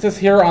an emphasis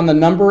here on the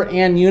number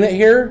and unit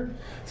here.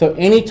 So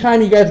anytime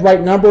you guys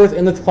write numbers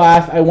in this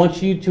class, I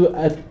want you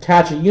to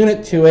attach a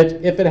unit to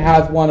it if it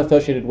has one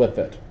associated with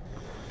it.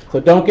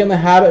 So don't get in the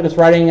habit of just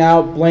writing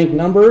out blank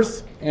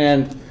numbers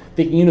and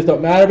thinking units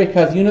don't matter,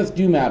 because units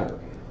do matter.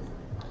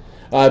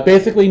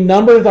 Basically,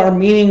 numbers are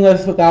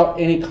meaningless without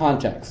any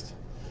context.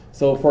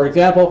 So for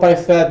example, if I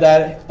said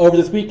that over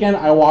this weekend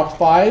I walked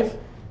 5,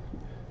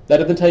 that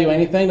doesn't tell you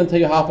anything. It doesn't tell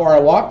you how far I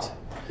walked.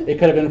 It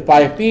could have been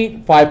 5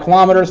 feet, 5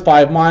 kilometers,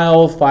 5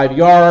 miles, 5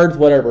 yards,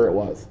 whatever it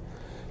was.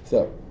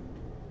 So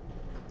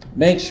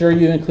make sure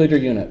you include your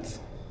units.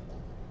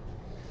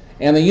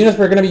 And the units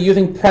we're going to be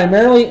using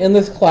primarily in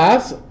this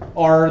class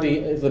are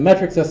the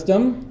metric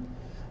system,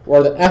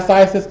 or the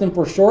SI system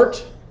for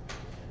short.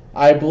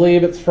 I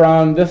believe it's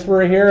from this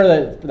word here,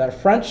 that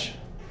French,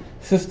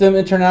 System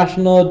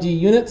International de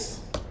Units,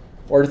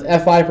 or just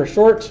SI for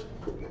short.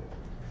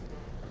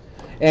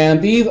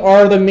 And these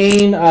are the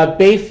main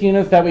base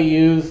units that we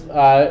use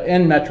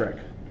in metric.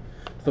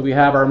 So we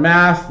have our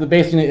mass, the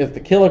base unit is the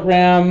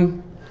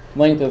kilogram,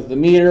 length is the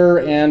meter,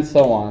 and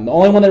so on. The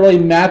only one that really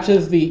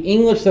matches the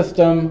English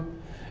system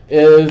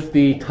is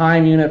the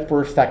time unit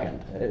per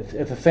second.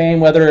 It's the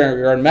same whether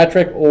you're in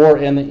metric or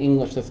in the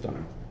English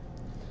system.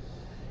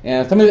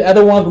 And some of the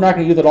other ones we're not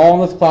going to use at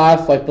all in this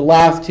class, like the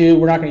last two,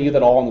 we're not going to use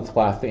at all in this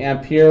class, the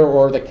ampere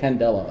or the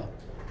candela.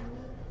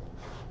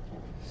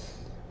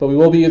 But we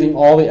will be using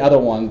all the other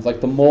ones, like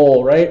the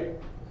mole, right?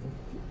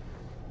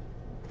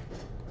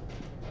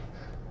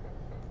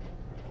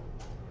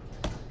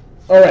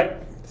 All right,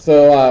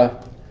 so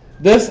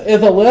this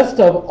is a list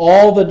of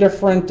all the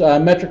different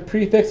metric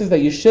prefixes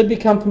that you should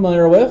become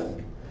familiar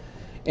with.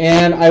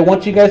 And I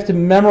want you guys to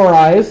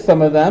memorize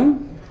some of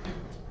them.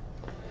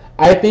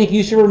 I think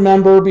you should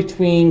remember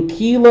between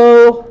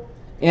kilo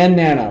and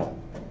nano.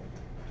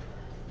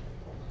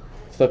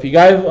 So if you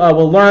guys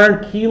will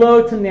learn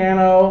kilo to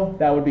nano,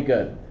 that would be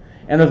good.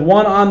 And there's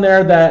one on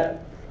there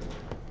that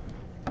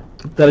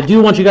I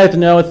do want you guys to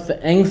know. It's the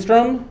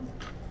angstrom.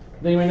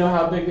 Does anyone know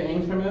how big the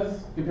angstrom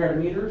is compared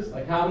to meters?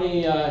 Like how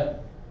many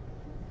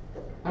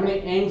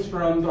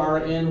angstroms are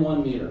in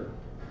 1 meter?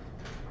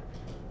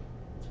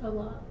 A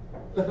lot.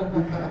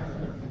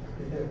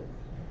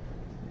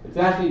 It's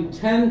actually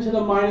 10 to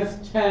the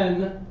minus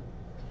 10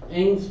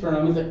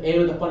 angstroms, an A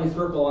with a funny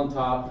circle on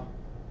top.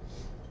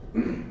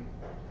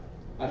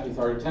 Actually,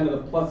 sorry, 10 to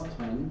the plus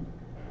 10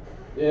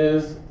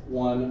 is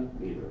 1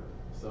 meter.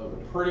 So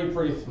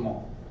pretty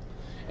small.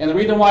 And the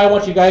reason why I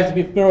want you guys to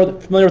be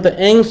familiar with the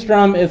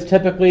angstrom is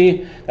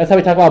typically, that's how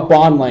we talk about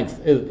bond length,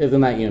 is in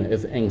that unit,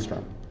 is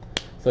angstrom.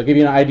 So I'll give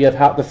you an idea of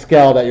how the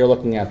scale that you're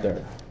looking at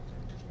there.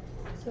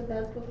 So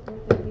that's before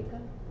the giga?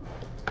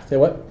 Say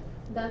what?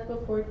 That's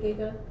before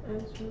giga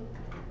angstrom?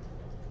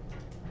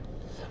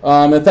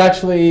 It's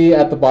actually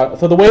at the bottom.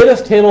 So the way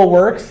this table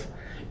works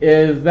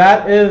is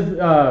that is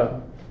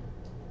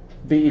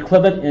the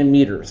equivalent in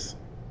meters.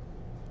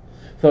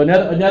 So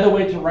another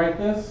way to write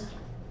this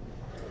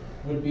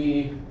would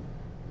be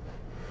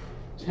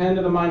 10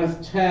 to the minus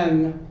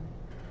 10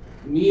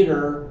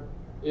 meter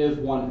is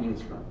 1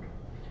 angstrom.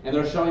 And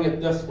they're showing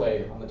it this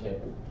way on the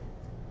table.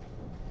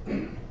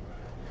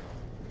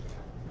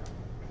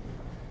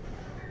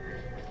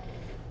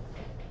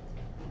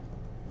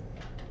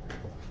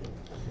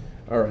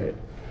 All right,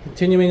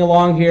 continuing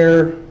along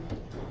here,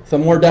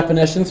 some more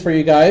definitions for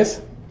you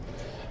guys.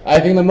 I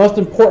think the most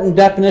important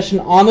definition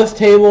on this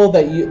table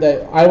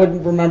that I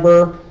would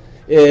remember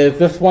is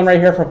this one right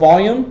here for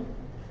volume.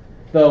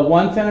 The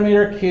 1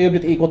 centimeter cubed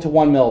is equal to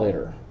 1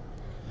 milliliter.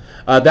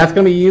 That's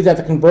going to be used as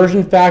a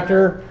conversion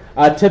factor.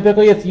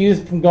 Typically, it's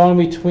used from going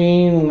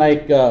between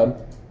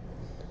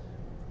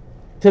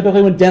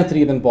typically when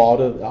density is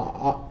involved.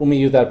 When we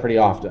use that pretty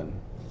often.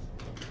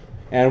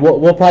 And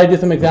we'll probably do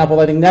some examples.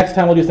 I think next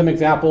time we'll do some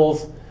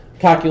examples,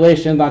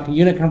 calculations on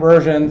unit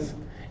conversions,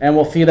 and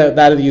we'll see that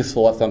that is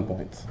useful at some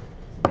points.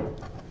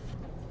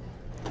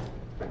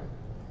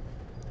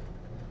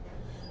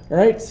 All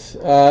right,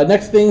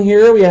 next thing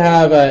here we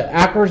have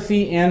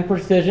accuracy and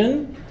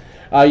precision.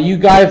 You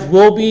guys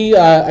will be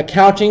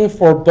accounting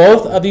for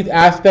both of these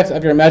aspects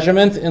of your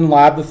measurements in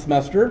lab this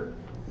semester.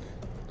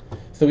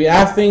 So we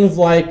ask things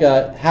like,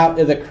 how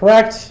is it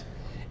correct,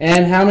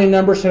 and how many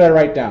numbers should I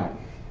write down?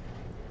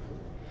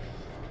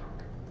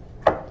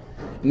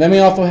 And then we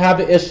also have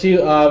the issue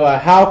of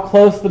how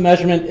close the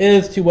measurement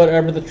is to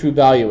whatever the true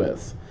value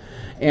is.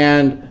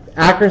 And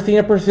accuracy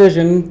and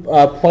precision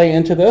play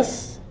into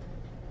this.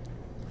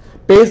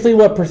 Basically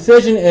what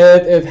precision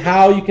is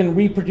how you can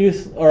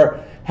reproduce, or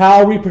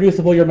how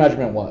reproducible your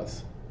measurement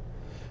was.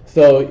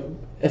 So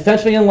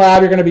essentially in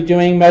lab you're going to be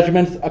doing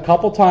measurements a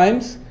couple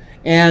times,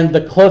 and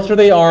the closer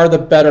they are, the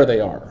better they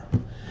are.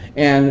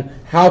 And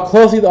how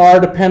close these are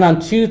depend on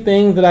two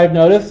things that I've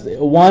noticed.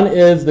 One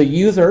is the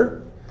user.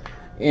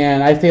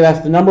 And I say that's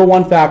the number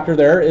one factor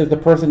there, is the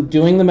person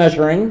doing the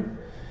measuring.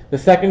 The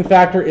second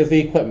factor is the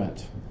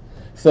equipment.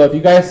 So if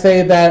you guys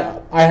say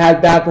that I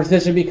had bad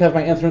precision because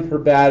my instruments were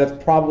bad,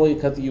 it's probably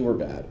because you were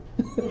bad.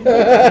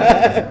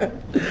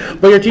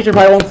 But your teacher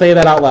probably won't say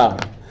that out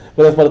loud.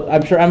 But that's what,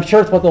 I'm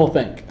sure it's what they'll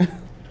think.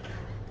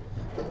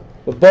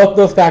 But both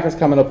those factors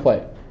come into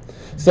play.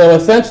 So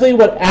essentially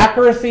what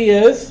accuracy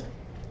is,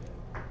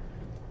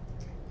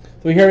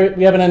 so we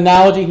have an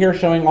analogy here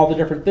showing all the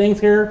different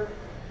things here.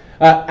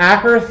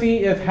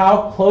 Accuracy is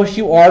how close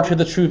you are to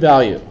the true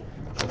value.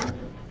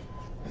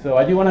 So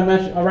I do want to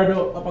mention, I'll write it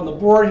up on the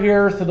board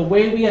here. So the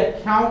way we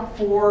account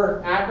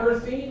for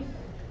accuracy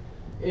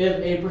is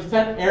a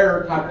percent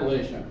error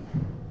calculation.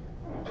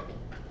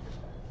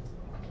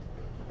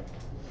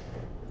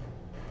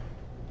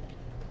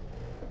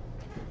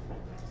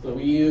 So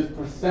we use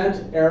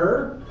percent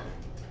error.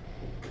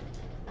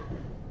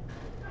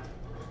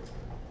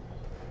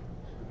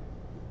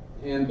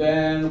 And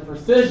then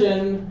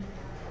precision.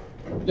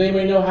 Does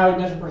anybody know how we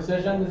measure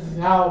precision? This is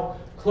how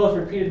close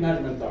repeated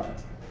measurements are.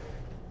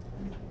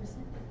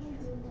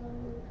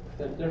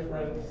 Percent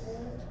difference.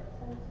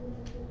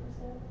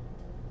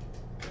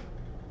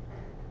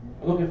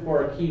 I'm looking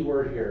for a key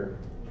word here.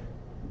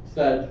 It's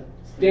the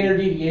standard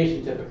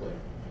deviation typically.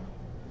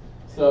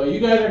 So you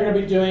guys are going to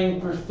be doing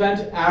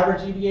percent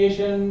average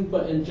deviation,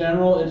 but in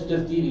general it's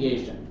just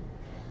deviation.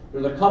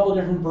 There's a couple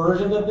different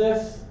versions of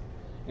this.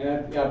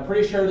 And I'm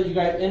pretty sure that you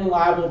guys in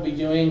lab will be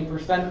doing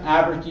percent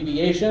average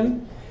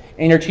deviation,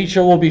 and your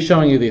teacher will be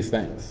showing you these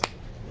things.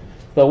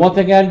 So once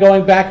again,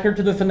 going back here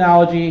to this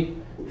analogy,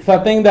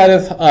 something that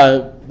is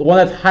the one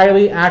that's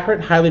highly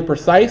accurate, highly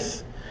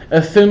precise,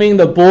 assuming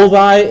the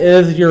bullseye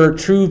is your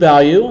true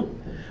value,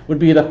 would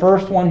be the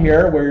first one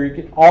here,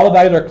 where all the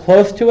values are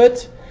close to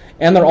it,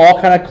 and they're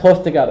all kind of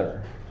close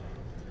together.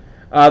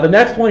 The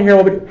next one here,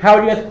 how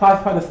would you guys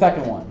classify the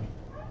second one?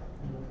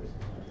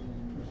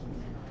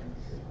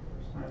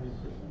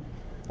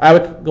 I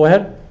would go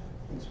ahead.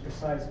 It's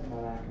precise but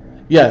not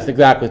accurate. Yes,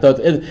 exactly. So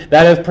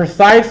that is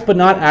precise but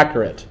not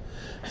accurate.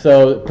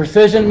 So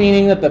precision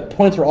meaning that the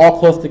points are all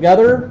close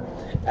together.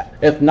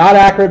 It's not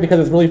accurate because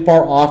it's really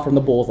far off from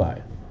the bullseye.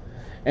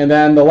 And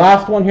then the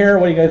last one here,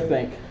 what do you guys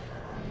think?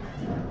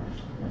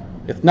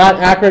 It's not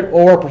accurate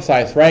or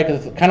precise, right?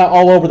 Because it's kind of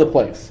all over the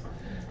place.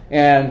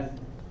 And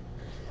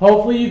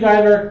hopefully you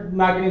guys are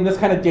not getting this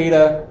kind of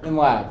data in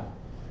lab.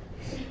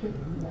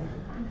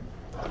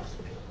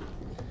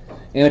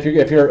 And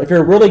if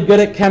you're really good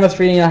at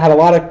chemistry and you had a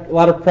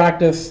lot of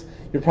practice,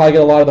 you'll probably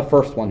get a lot of the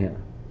first one here.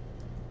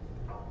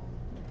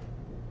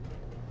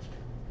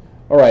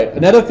 All right.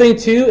 Another thing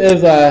too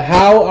is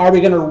how are we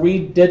going to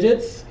read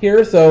digits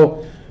here?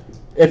 So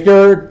if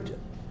you're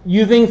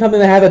using something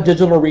that has a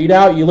digital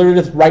readout, you literally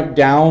just write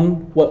down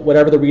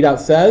whatever the readout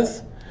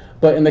says.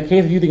 But in the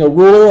case of using a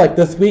ruler, like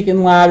this week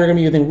in lab, you're going to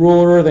be using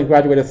rulers and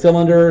graduated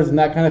cylinders and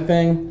that kind of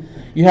thing.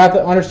 You have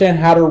to understand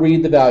how to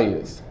read the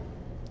values.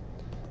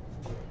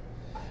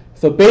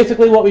 So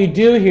basically what we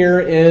do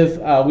here is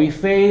we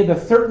say the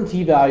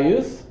certainty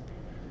values.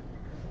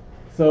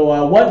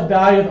 So what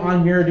values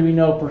on here do we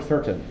know for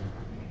certain?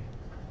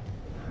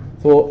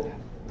 So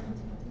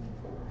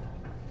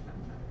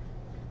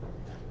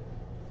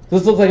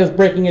this looks like it's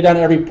breaking it down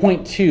to every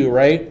 0.2,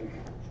 right?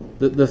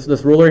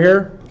 This ruler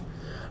here.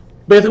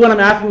 Basically what I'm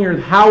asking here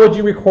is how would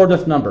you record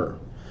this number?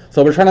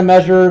 So we're trying to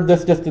measure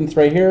this distance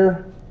right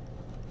here.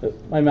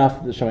 My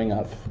mouse is showing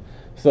up.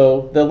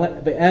 So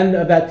the end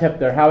of that tip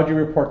there, how would you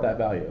report that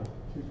value?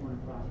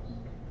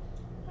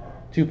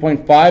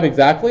 2.5. 2.5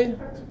 exactly?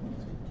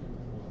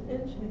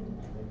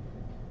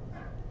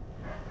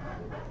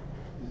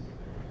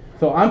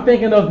 So I'm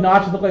thinking those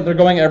notches look like they're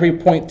going every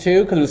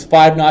 0.2 because there's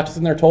 5 notches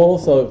in their total,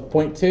 so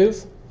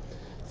 0.2s.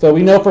 So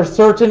we know for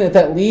certain it's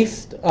at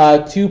least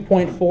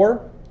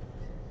 2.4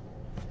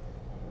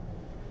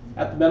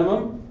 at the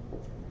minimum.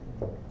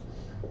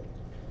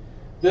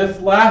 This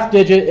last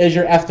digit is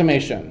your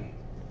estimation.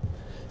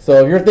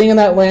 So if you're thinking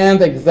that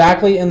lands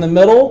exactly in the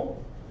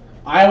middle,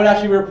 I would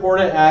actually report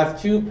it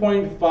as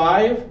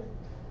 2.50.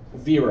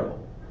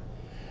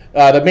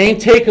 The main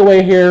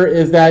takeaway here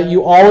is that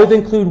you always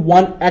include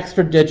one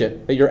extra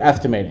digit that you're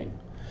estimating.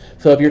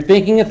 So if you're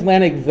thinking it's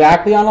landing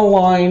exactly on a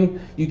line,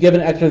 you give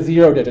an extra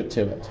 0 digit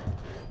to it.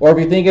 Or if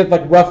you think it's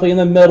like roughly in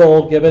the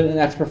middle, give it an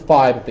extra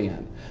 5 at the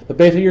end. But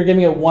basically you're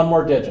giving it one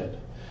more digit.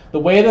 The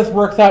way this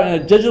works out in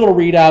a digital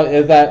readout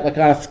is that, like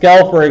on a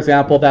scale, for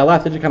example, that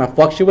last digit kind of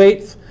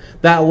fluctuates.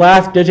 That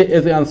last digit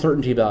is the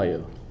uncertainty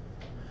value.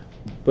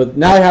 But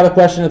now I have a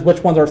question is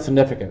which ones are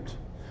significant.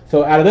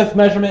 So out of this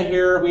measurement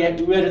here, we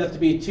measure this to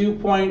be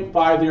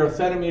 2.50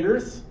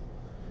 centimeters.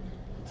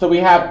 So we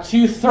have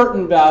 2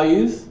 certain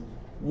values,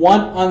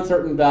 1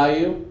 uncertain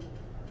value.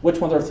 Which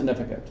ones are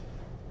significant?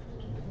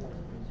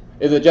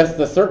 Is it just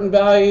the certain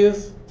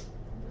values?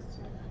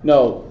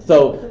 No.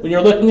 So when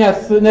you're looking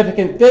at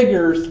significant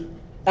figures,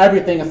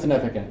 everything is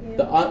significant.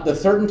 The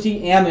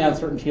certainty and the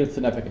uncertainty is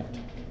significant.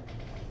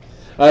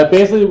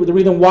 Basically, the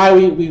reason why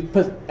we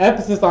put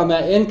emphasis on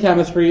that in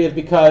chemistry is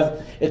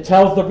because it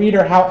tells the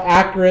reader how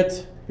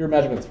accurate your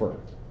measurements were,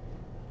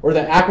 or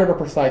the accurate or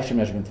precise your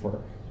measurements were.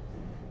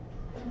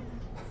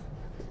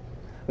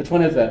 Which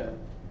one is it?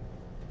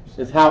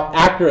 It's how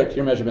accurate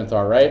your measurements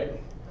are, right?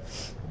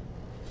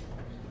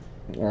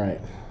 All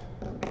right.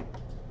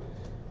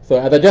 So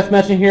as I just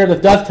mentioned here, this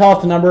does tell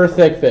us the number of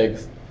sig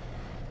figs.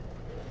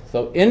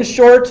 So in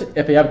short,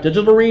 if you have a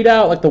digital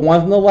readout like the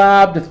ones in the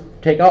lab, just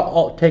take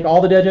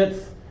all the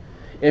digits.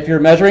 If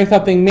you're measuring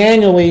something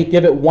manually,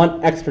 give it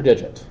 1 extra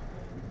digit.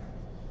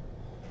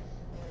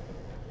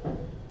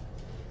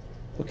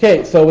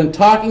 Okay, so when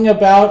talking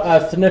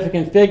about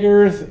significant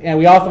figures, and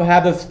we also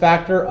have this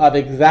factor of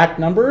exact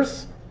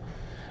numbers,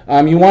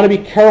 you want to be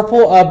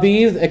careful of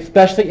these,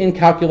 especially in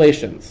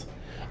calculations.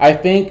 I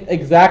think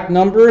exact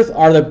numbers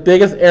are the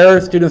biggest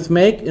errors students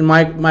make in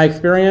my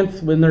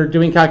experience when they're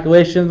doing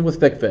calculations with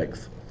stick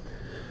figs.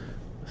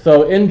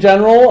 So in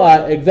general,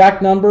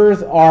 exact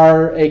numbers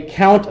are a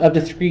count of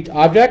discrete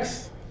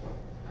objects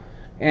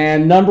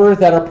and numbers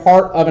that are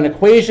part of an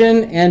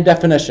equation and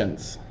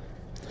definitions.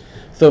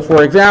 So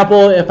for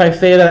example, if I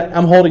say that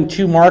I'm holding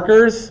 2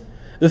 markers,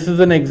 this is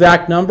an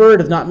exact number. It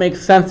does not make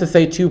sense to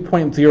say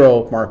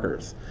 2.0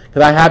 markers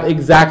because I have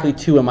exactly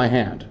 2 in my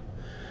hand.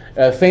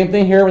 Same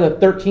thing here with a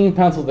 13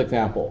 pencils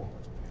example.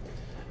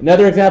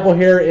 Another example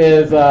here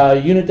is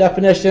unit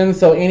definition.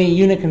 So any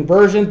unit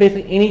conversion,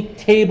 basically any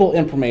table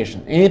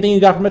information, anything you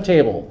got from a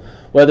table,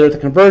 whether it's a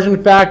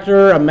conversion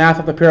factor, a mass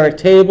of the periodic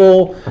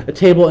table, a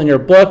table in your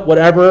book,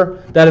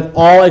 whatever, that is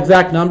all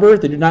exact numbers.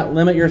 They do not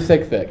limit your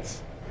sig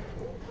figs.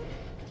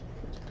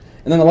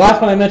 And then the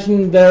last one I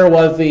mentioned there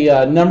was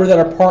the numbers that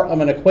are part of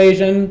an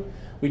equation.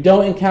 We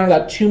don't encounter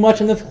that too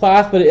much in this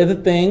class, but it is a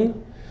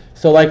thing.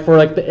 So like for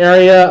like the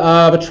area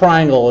of a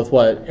triangle is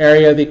what?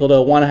 Area is equal to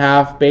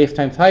 1/2 base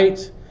times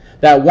height.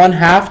 That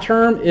 1/2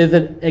 term is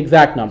an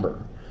exact number.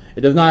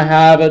 It does not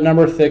have a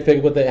number of sig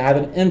figs, but it has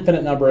an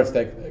infinite number of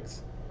sig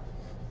figs.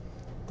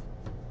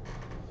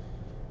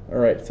 All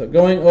right, so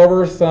going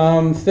over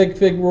some sig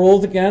fig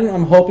rules again.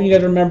 I'm hoping you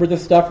guys remember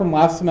this stuff from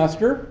last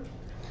semester.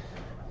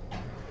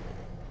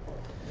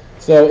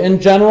 So in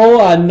general,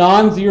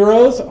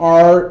 non-zeros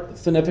are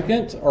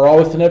significant, are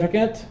always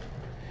significant.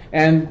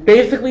 And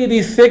basically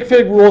these sig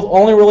fig rules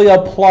only really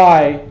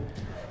apply,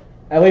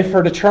 at least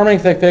for determining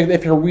sig figs,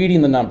 if you're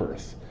reading the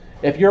numbers.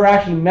 If you're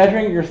actually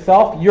measuring it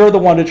yourself, you're the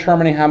one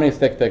determining how many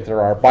sig figs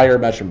there are by your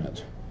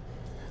measurement.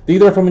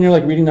 These are from when you're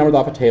like reading numbers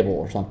off a table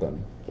or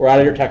something, or out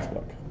of your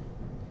textbook.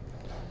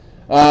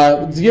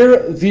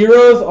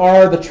 Zeros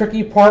are the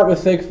tricky part with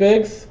sig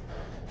figs.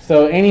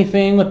 So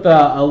anything with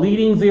a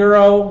leading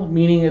zero,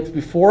 meaning it's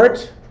before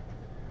it,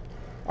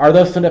 are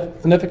those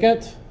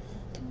significant?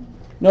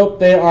 Nope,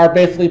 they are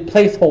basically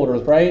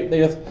placeholders, right?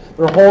 They're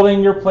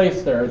holding your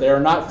place there. They are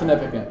not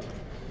significant.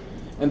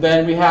 And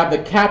then we have the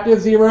captive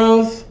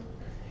zeros.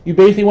 You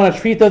basically want to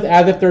treat those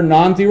as if they're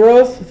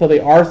non-zeros, so they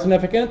are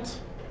significant.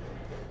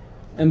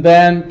 And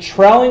then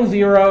trailing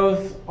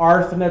zeros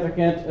are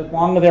significant as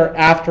long as they're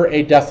after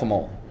a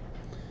decimal.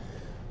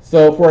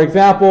 So for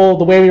example,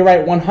 the way we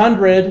write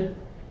 100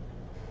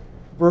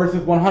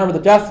 versus 100 with a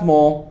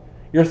decimal,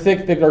 your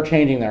sig figs are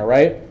changing there,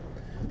 right?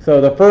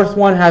 So the first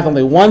one has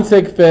only one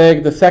sig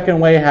fig, the second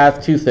way has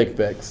two sig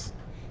figs,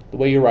 the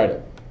way you write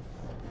it.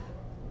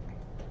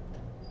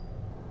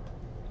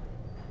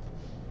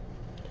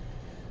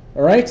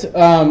 All right,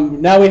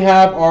 now we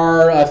have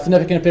our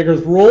significant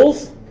figures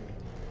rules.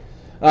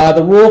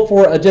 The rule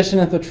for addition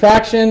and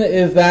subtraction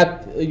is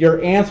that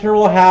your answer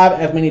will have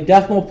as many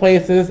decimal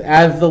places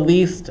as the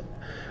least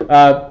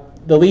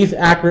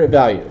accurate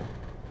value.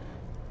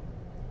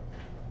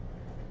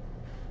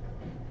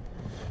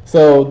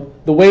 So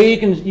the way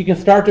you can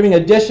start doing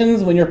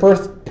additions when you're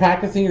first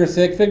practicing your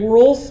sig fig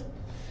rules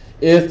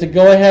is to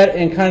go ahead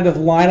and kind of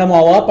just line them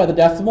all up by the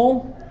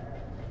decimal,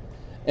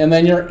 and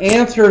then your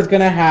answer is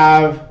going to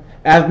have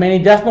as many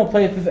decimal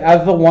places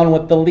as the one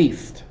with the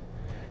least.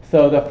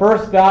 So the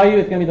first value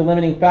is going to be the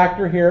limiting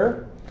factor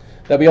here,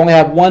 that we only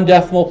have one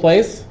decimal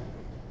place,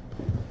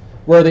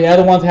 where the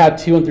other ones had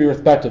 2 and 3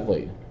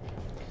 respectively.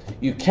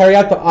 You carry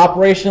out the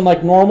operation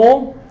like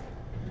normal,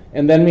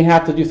 and then we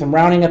have to do some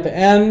rounding at the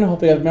end.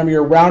 Hopefully you guys remember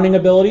your rounding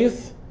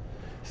abilities.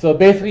 So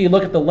basically you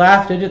look at the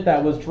last digit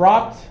that was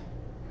dropped,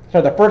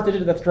 sorry, the first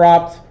digit that's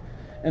dropped,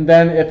 and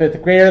then if it's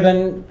greater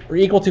than or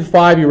equal to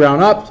 5, you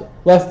round up,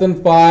 less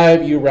than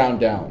 5, you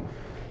round down.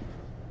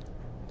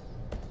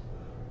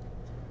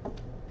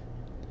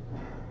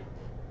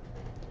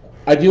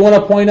 I do want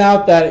to point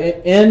out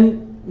that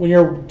when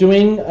you're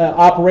doing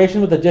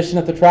operation with addition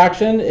and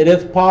subtraction, it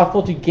is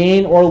possible to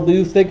gain or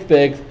lose sig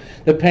figs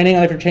depending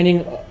on if you're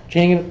changing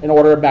in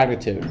order of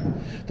magnitude.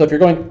 So if you're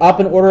going up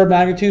in order of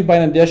magnitude by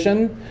an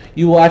addition,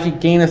 you will actually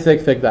gain a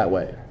sig fig that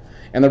way.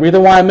 And the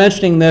reason why I'm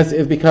mentioning this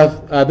is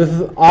because this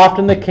is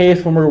often the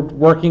case when we're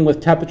working with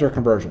temperature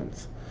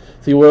conversions.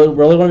 So you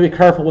really want to be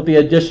careful with the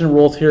addition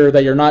rules here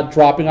that you're not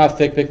dropping off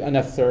sig figs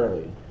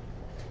unnecessarily.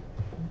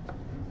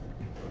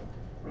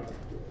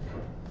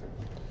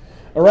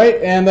 All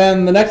right, and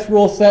then the next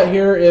rule set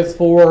here is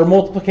for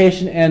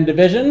multiplication and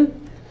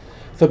division.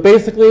 So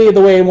basically,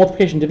 the way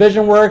multiplication and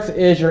division works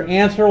is your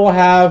answer will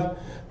have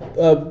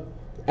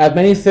as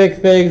many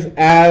sig figs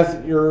as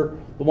the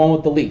one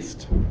with the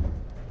least.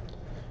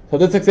 So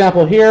this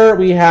example here,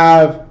 we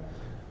have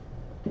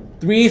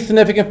 3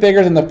 significant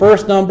figures in the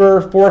first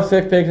number, 4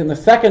 sig figs in the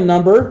second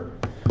number.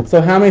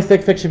 So how many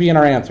sig figs should be in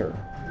our answer?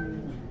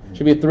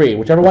 Should be 3,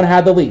 whichever one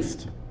had the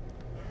least.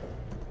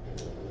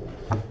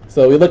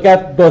 So we look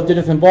at both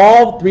digits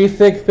involved, 3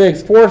 sig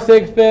figs, 4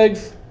 sig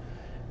figs,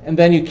 and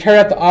then you carry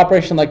out the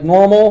operation like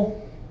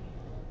normal.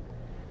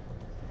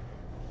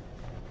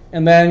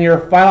 And then your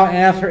final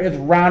answer is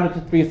rounded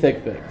to 3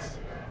 sig figs.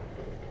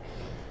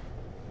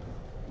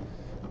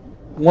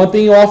 One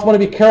thing you also want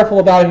to be careful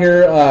about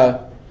here,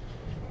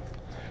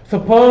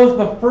 suppose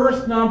the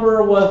first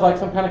number was like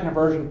some kind of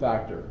conversion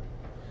factor.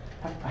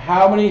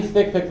 How many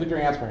sig figs would your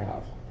answer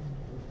have?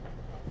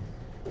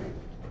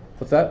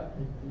 What's that?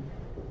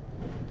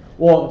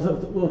 Well,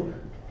 so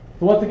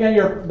once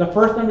again, the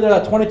first number there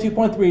at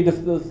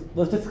 22.3,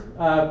 let's just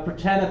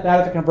pretend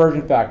that is a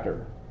conversion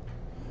factor.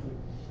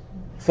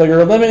 So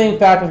your limiting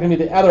factor is going to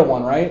be the other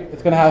one, right?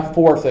 It's going to have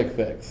 4 sig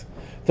figs.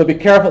 So be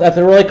careful. That's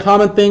a really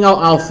common thing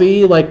I'll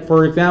see. Like,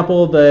 for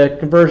example, the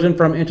conversion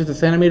from inches to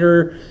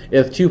centimeter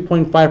is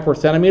 2.5 per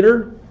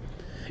centimeter.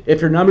 If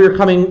your number you're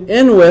coming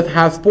in with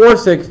has 4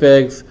 sig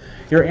figs,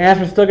 your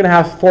answer is still going to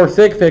have 4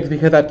 sig figs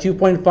because that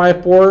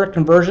 2.54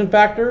 conversion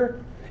factor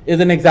is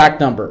an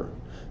exact number.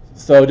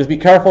 So just be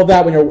careful of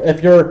that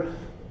if your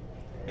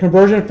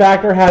conversion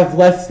factor has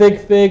less sig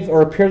figs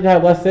or appears to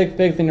have less sig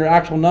figs than your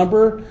actual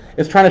number,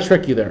 it's trying to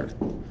trick you there.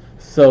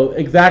 So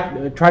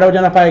try to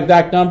identify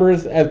exact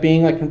numbers as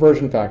being like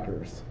conversion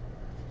factors,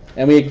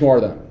 and we ignore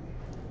them.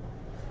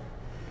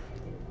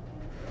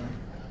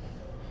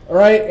 All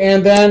right,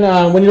 and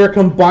then when you're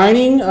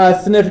combining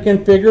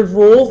significant figures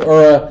rules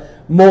or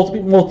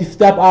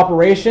multi-step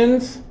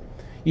operations,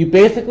 you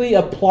basically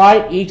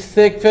apply each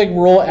sig fig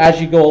rule as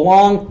you go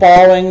along,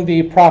 following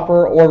the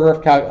proper order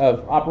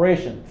of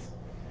operations.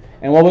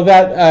 And what was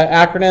that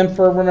acronym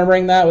for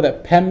remembering that? Was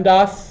that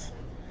PEMDAS?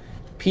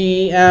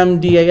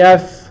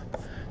 PEMDAS.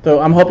 So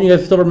I'm hoping you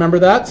guys still remember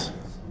that.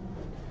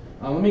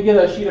 Let me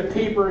get a sheet of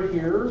paper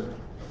here.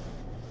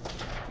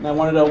 And I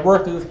wanted to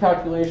work through this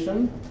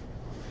calculation.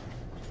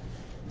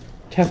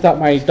 Test out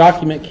my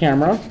document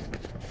camera.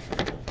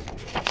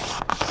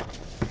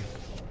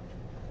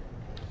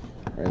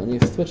 All right, let me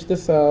switch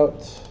this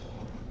out.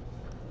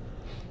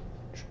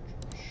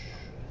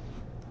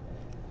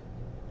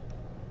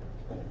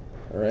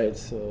 All right,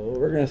 so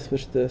we're going to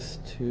switch this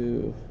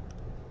to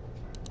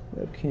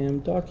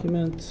webcam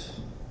document.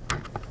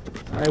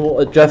 I will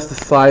adjust the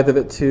size of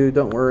it too,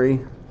 don't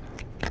worry.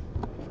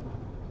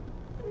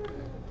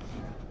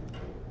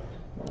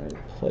 All right,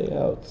 play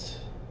out,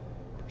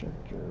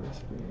 projector,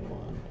 screen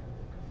one.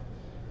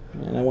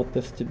 And I want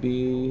this to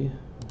be,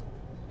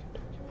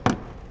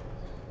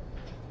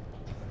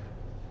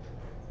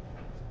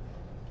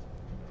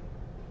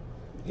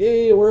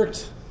 yay, it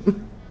worked.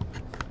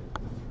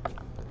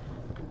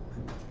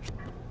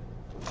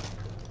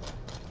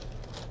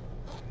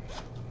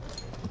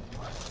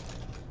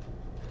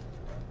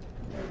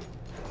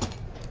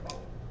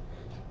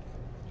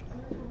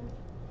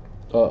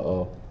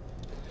 Uh-oh.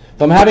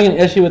 So I'm having an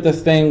issue with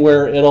this thing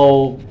where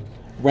it'll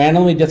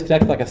randomly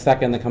disconnect for like a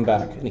second and come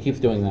back, and it keeps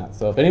doing that.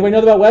 So if anybody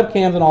knows about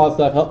webcams and all that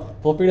stuff,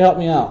 feel free to help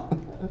me out.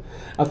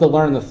 I have to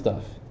learn this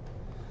stuff.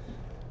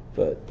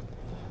 But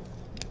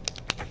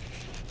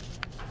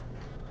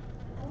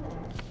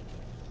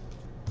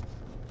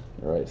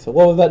all right, so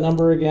what was that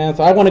number again?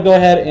 So I want to go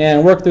ahead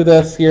and work through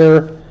this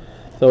here.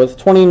 So it's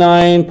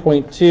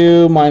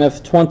 29.2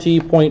 minus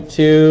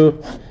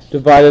 20.2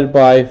 divided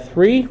by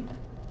 3.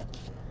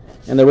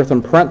 And there were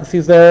some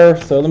parentheses there,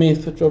 so let me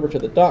switch over to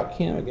the doc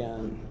cam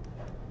again.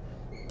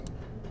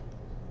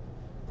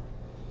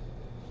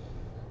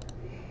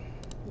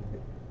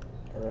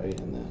 All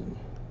right, and then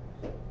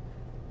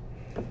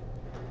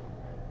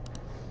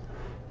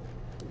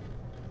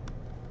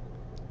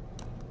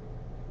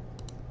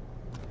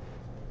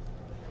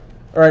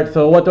all right,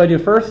 so what do I do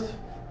first?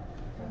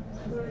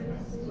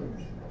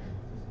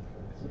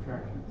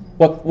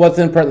 What's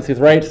in parentheses,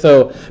 right?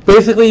 So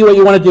basically what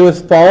you want to do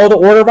is follow the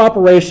order of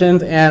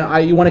operations,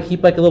 and you want to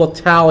keep like a little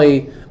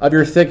tally of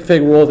your sig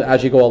fig rules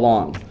as you go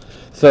along.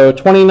 So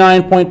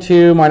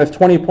 29.2 minus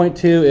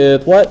 20.2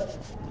 is what?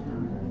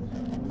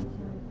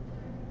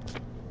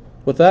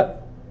 What's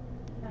that?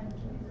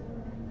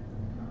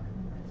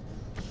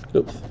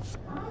 Oops.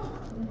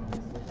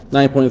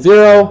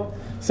 9.0.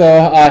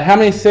 So how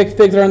many sig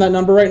figs are in that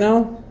number right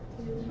now?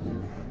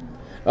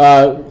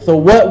 So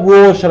what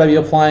rule should I be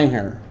applying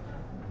here?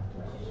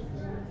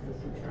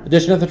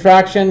 Addition and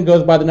subtraction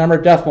goes by the number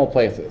of decimal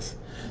places.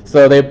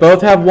 So they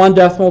both have one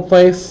decimal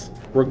place.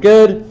 We're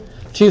good.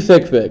 2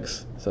 sig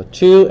figs. So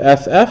 2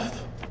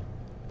 SF.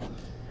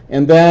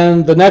 And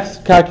then the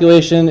next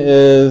calculation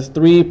is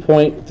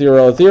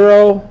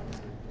 3.00.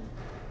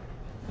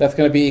 That's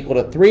going to be equal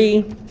to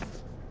 3.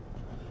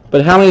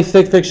 But how many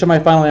sig figs should my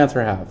final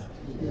answer have?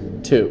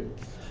 2.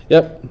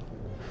 Yep.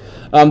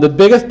 The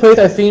biggest place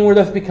I've seen where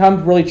this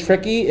becomes really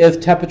tricky is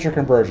temperature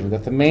conversion.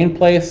 That's the main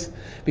place,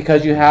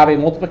 because you have a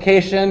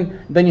multiplication,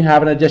 then you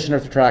have an addition or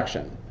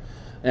subtraction.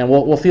 And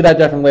we'll see that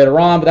definitely later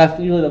on, but that's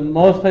usually the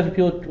most place where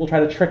people will try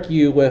to trick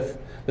you with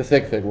the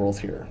sig fig rules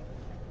here.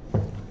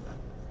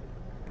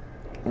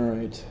 All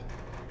right.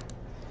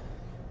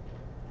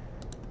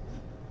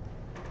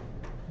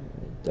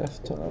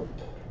 Desktop.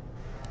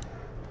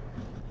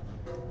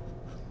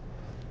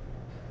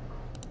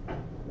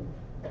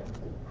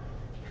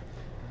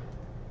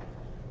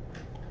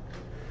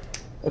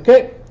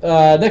 Okay,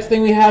 next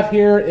thing we have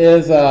here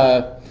is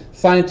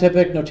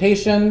scientific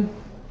notation.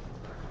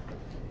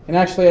 And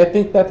actually, I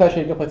think that's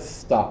actually a good place to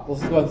stop. We'll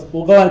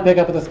go ahead and pick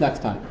up with this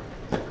next time.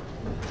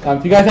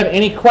 If you guys have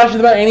any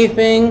questions about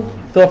anything,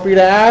 feel free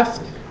to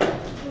ask.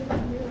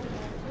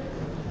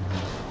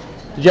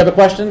 Did you have a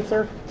question,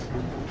 sir?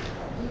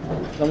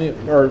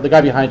 Or the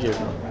guy behind you?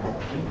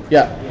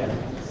 Yeah.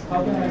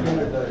 How can I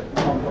get the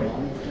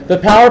PowerPoint? The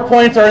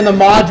PowerPoints are in the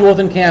modules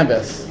in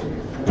Canvas.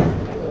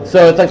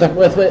 So it's like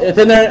it's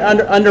in there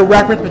under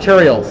reference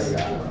materials.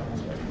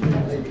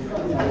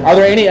 Are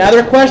there any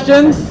other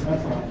questions?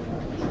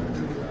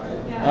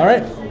 All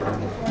right.